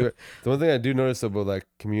 Let's do it. The one thing I do notice about that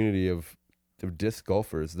community of disc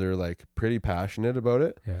golfers, they're like pretty passionate about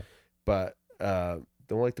it, but don't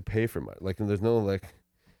like to pay for much. Like there's no like.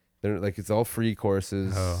 They're like it's all free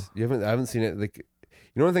courses. I haven't seen it. Like,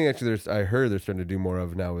 one thing actually I heard they're starting to do more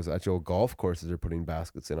of now is actual golf courses are putting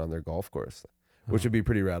baskets in on their golf course, which would be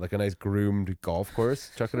pretty rad. Like a nice groomed golf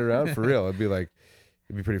course, chucking it around for real. It'd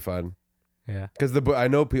be pretty fun. Yeah, because I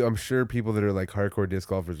know people. I'm sure people that are like hardcore disc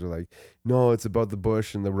golfers are like, no, it's about the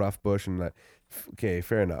bush and the rough bush and that. Okay,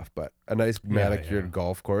 fair enough, but a nice manicured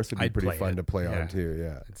golf course would be pretty fun to play on too.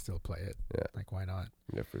 Yeah, I'd still play it. Yeah, like why not?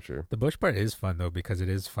 Yeah, for sure. The bush part is fun though, because it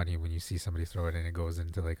is funny when you see somebody throw it and it goes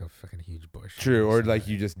into like a fucking huge bush. True, or like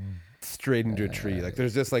you just straight into a tree. Like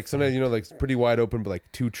there's just like sometimes like it's pretty wide open, but like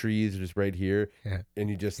two trees are just right here. Yeah, and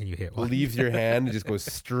you just hit one. Leaves your hand and just goes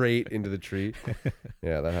straight into the tree.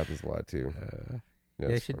 Yeah, that happens a lot too.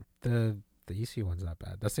 The Eastview one's not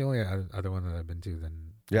bad. That's the only other one that I've been to.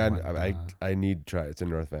 I need to try. It's in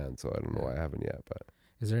North Van, so I don't know why I haven't yet. But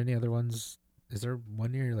is there any other ones? Is there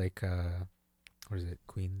one near like what is it,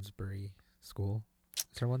 Queensbury School?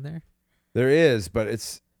 Is there one there? There is,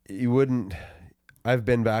 but you wouldn't. I've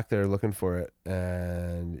been back there looking for it,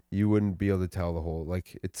 and you wouldn't be able to tell the whole.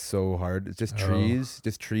 Like it's so hard. It's just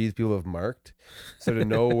trees people have marked, so to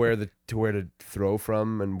know where to throw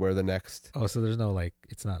from and where the next. Oh, so there's no like,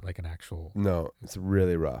 it's not like an actual. No, it's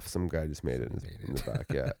really rough. Some guy just made it in the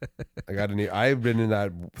back. Yeah, I've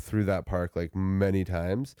been through that park like many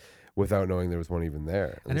times without knowing there was one even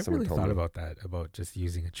there. I never really thought about that, about just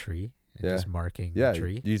using a tree. And just marking the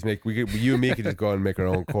tree. You and me could just go and make our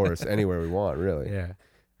own course anywhere we want, really. Yeah.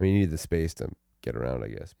 I mean, you need the space to get around, I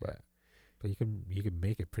guess, but you can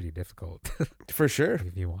make it pretty difficult. For sure.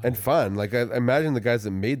 If you want. And fun. Like I imagine the guys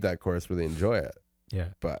that made that course really enjoy it. Yeah.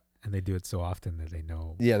 But and they do it so often that they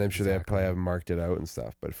know. Yeah, and I'm sure they probably have marked it out and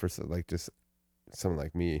stuff, but for like just someone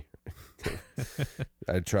like me,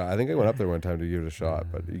 I think I went up there one time to give it a shot,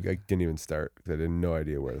 but I didn't even start because I had no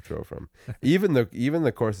idea where to throw from. Even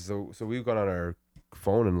the courses. So we've gone on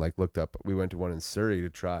phone and like looked up. We went to one in Surrey to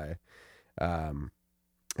try, and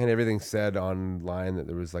everything said online that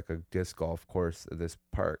there was like a disc golf course at this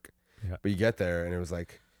park. Yeah. But you get there and it was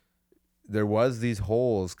like there was these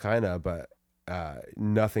holes kind of, but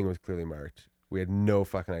nothing was clearly marked. We had no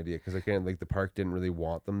fucking idea because again, like the park didn't really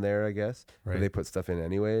want them there, I guess. Right. But they put stuff in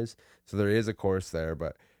anyways. So there is a course there,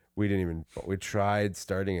 but we tried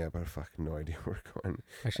starting it, but fucking no idea where we're going.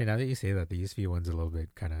 Actually, now that you say that, the USV one's a little bit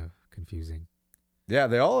kind of confusing. Yeah,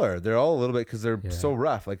 they all are. They're all a little bit because they're Yeah. so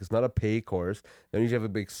rough. Like it's not a pay course. They usually have a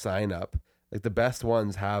big sign up. Like the best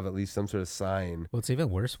ones have at least some sort of sign. Well, it's even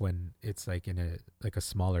worse when it's like in a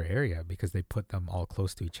smaller area because they put them all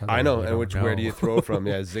close to each other. I know, You and don't where do know. you throw from?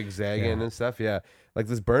 Yeah, zigzagging Yeah. and stuff. Yeah, like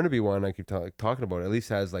this Burnaby one I keep talking about. At least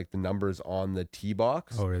has like the numbers on the tee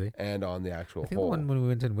box Oh, really? and on the actual I think hole. the one when we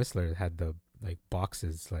went in Whistler had the like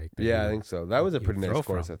boxes like. that Yeah, I you- think so. That was a you pretty nice throw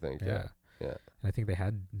course, from. I think. Yeah. Yeah. And I think they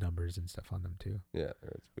had numbers and stuff on them too. Yeah,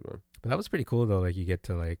 that's a good one. But that was pretty cool though. Like you get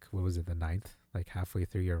to like, what was it, the 9th? Like halfway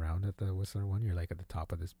through your round at the Whistler one, you're like at the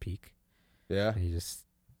top of this peak. Yeah, And you just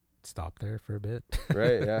stop there for a bit.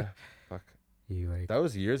 right. Yeah, fuck. You like That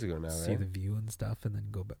was years ago now, see right? the view and stuff, and then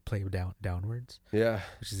go play downwards, Yeah.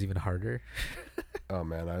 which is even harder. Oh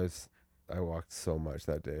man, I walked so much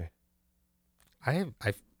that day. I'm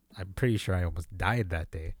pretty sure I almost died that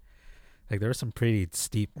day. Like there were some pretty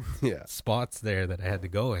steep Yeah. spots there that I had to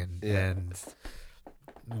go in, Yeah. and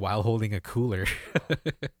while holding a cooler.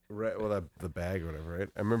 Right. Well, the bag or whatever, right?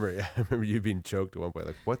 I remember you being choked at one point.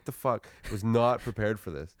 Like, what the fuck? I was not prepared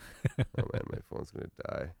for this. Oh man, my phone's gonna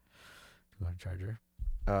die. You want a charger?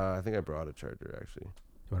 I think I brought a charger actually. You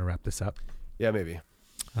want to wrap this up? Yeah, maybe.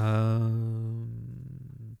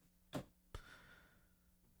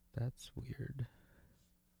 That's weird.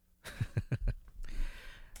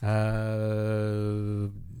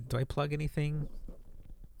 Do I plug anything?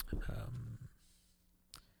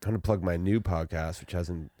 Trying to plug my new podcast, which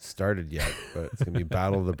hasn't started yet, but it's gonna be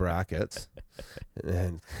Battle of the Brackets,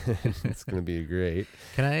 and it's gonna be great.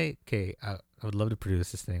 Can I? Okay, I would love to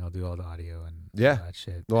produce this thing. I'll do all the audio and Yeah. all that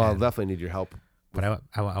shit. Well, I'll And- definitely need your help. But I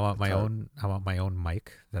want my Sorry. own. I want my own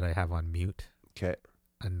mic that I have on mute, Okay,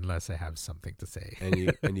 unless I have something to say and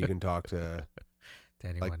you can talk to to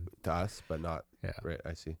anyone. to us, but not Yeah. right.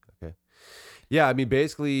 I see. Okay. Yeah, I mean,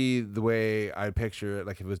 basically the way I picture it,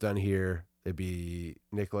 like if it was done here, it'd be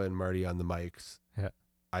Nicola and Marty on the mics. Yeah.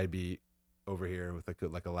 I'd be over here with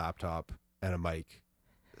like a laptop and a mic,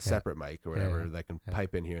 separate mic or whatever that can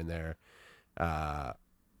pipe in here and there. I'd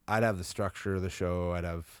have the structure of the show.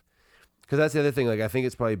 Because that's the other thing. Like, I think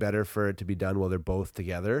it's probably better for it to be done while they're both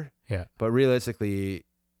together. Yeah. But realistically,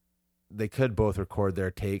 they could both record their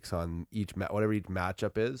takes on whatever each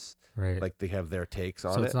matchup is. Right. Like they have their takes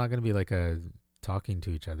on so it. it's not going to be like a talking to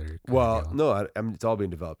each other. kind of Well, deal. no, I mean it's all being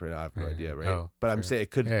developed right now. I have no Yeah. idea, right? Oh, but I'm sure. saying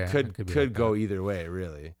it could Yeah, could it could be could like go that. either way,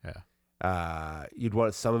 really. Yeah. You'd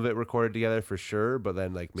want some of it recorded together for sure, but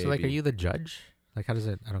then like maybe So like, are you the judge? Like, how does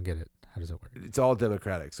it? I don't get it. How does it work? it's all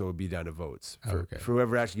democratic, so it would be down to votes. Oh, okay. For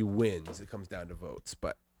whoever actually wins, it comes down to votes.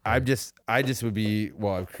 But Right. I just would be,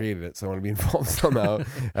 well, I've created it, so I want to be involved somehow.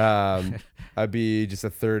 I'd be just a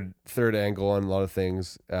third angle on a lot of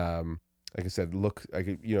things. Like I said,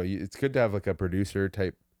 it's good to have like a producer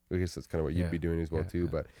type. I guess that's kind of what you'd Yeah. be doing as well Yeah, too. yeah.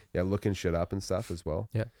 But yeah, looking shit up and stuff as well.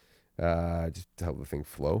 Yeah. Just to help the thing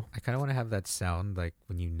flow. I kind of want to have that sound like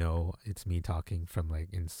when you know it's me talking from like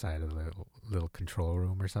inside of the little control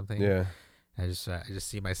room or something. Yeah. I just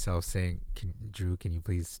see myself saying, Drew, can you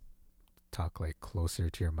please talk like closer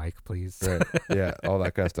to your mic, please? Right. Yeah. All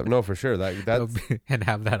that kind of stuff. No, for sure. That's and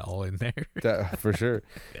have that all in there. that, for sure.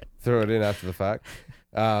 Throw it in after the fact.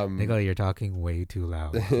 Nicola, you're talking way too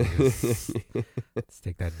loud. Please. Let's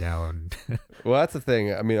take that down. Well, that's the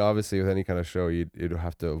thing. I mean, obviously, with any kind of show, you'd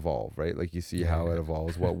have to evolve, right? Like you see how Yeah. it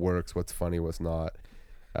evolves, what works, what's funny, what's not.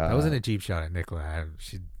 That wasn't a cheap shot at Nicola.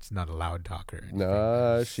 She's not a loud talker. or anything.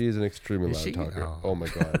 No, she's an extremely Is loud she? talker. Oh. Oh my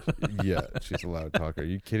god, yeah, she's a loud talker. Are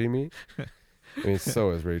you kidding me? I mean,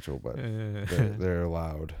 so is Rachel, but they're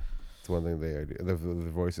loud. It's one thing they do. The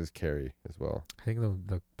voices carry as well. I think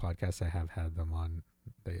the podcasts I have had them on,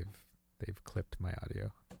 they've clipped my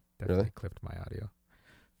audio. Definitely Really? clipped my audio.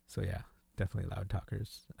 So yeah, definitely loud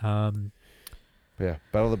talkers. But yeah,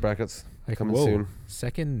 Battle of the Brackets Like, coming whoa, soon.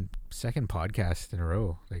 Second podcast in a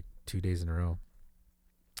row, like 2 days in a row.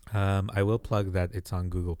 I will plug that it's on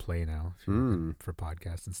Google Play now if you're looking for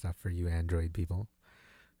podcasts and stuff for you Android people,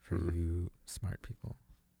 for you smart people.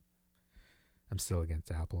 I'm still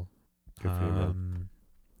against Apple. Good for you, man.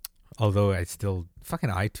 Although I still fucking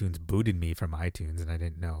iTunes booted me from iTunes and I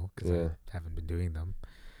didn't know because Yeah. I haven't been doing them.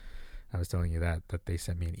 I was telling you that they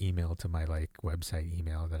sent me an email to my like website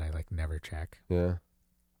email that I like never check. Yeah.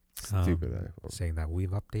 Stupid iPhone. Saying that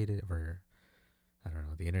we've updated, or I don't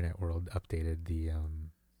know, the internet world updated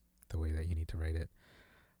the way that you need to write it.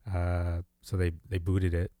 So they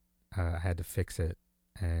booted it. I had to fix it,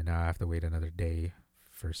 and now I have to wait another day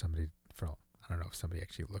for somebody. I don't know if somebody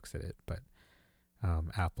actually looks at it, but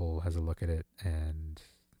Apple has a look at it, and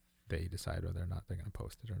they decide whether or not they're going to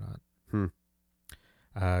post it or not.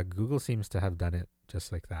 Google seems to have done it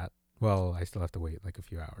just like that. Well, I still have to wait like a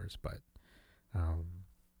few hours, but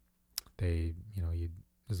they,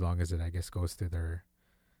 as long as it, I guess, goes through their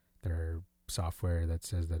software that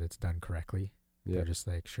says that it's done correctly, they're just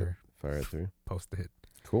like, sure, fire it through, post it.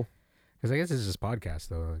 Cool. Because I guess it's just podcast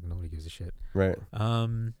though. Like, nobody gives a shit. Right.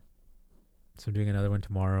 So I'm doing another one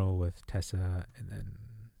tomorrow with Tessa, and then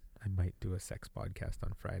I might do a sex podcast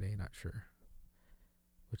on Friday. Not sure.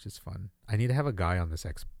 Which is fun. I need to have a guy on the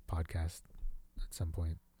sex podcast at some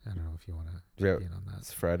point. I don't know if you want to check in on that.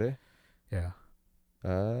 It's Friday? Yeah.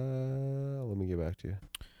 Let me get back to you.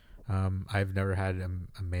 I've never had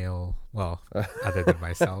a male, well, other than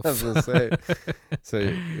myself. I was going to say. So,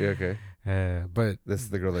 yeah, okay. But this is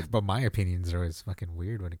the girl that... But my opinions are always fucking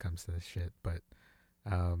weird when it comes to this shit. But,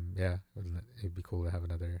 yeah, it'd be cool to have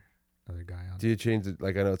another guy on. Do you change it?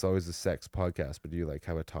 Like, I know it's always a sex podcast, but do you like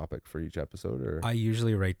have a topic for each episode, or? I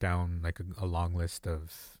usually write down like a long list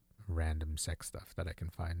of random sex stuff that I can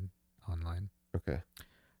find online. Okay.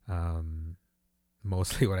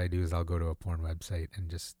 Mostly what I do is I'll go to a porn website and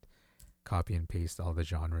just copy and paste all the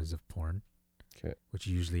genres of porn. Okay. Which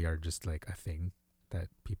usually are just like a thing that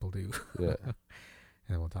people do. Yeah. And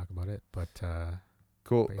then we'll talk about it. But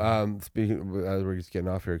cool. But yeah. Speaking, as we're just getting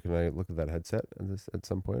off here, can I look at that headset at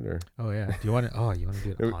some point, or? Oh yeah. Do you want to? Oh, you want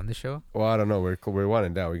to do it on the show? Well, I don't know. We're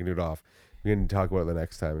winding down. We can do it off. We can talk about it the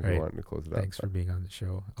next time if you want to close it up. Thanks for being on the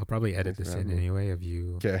show. I'll probably edit this in anyway of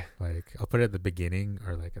you. Okay. Like, I'll put it at the beginning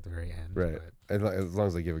or like at the very end. Right. As long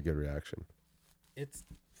as I give a good reaction. It's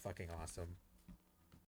fucking awesome.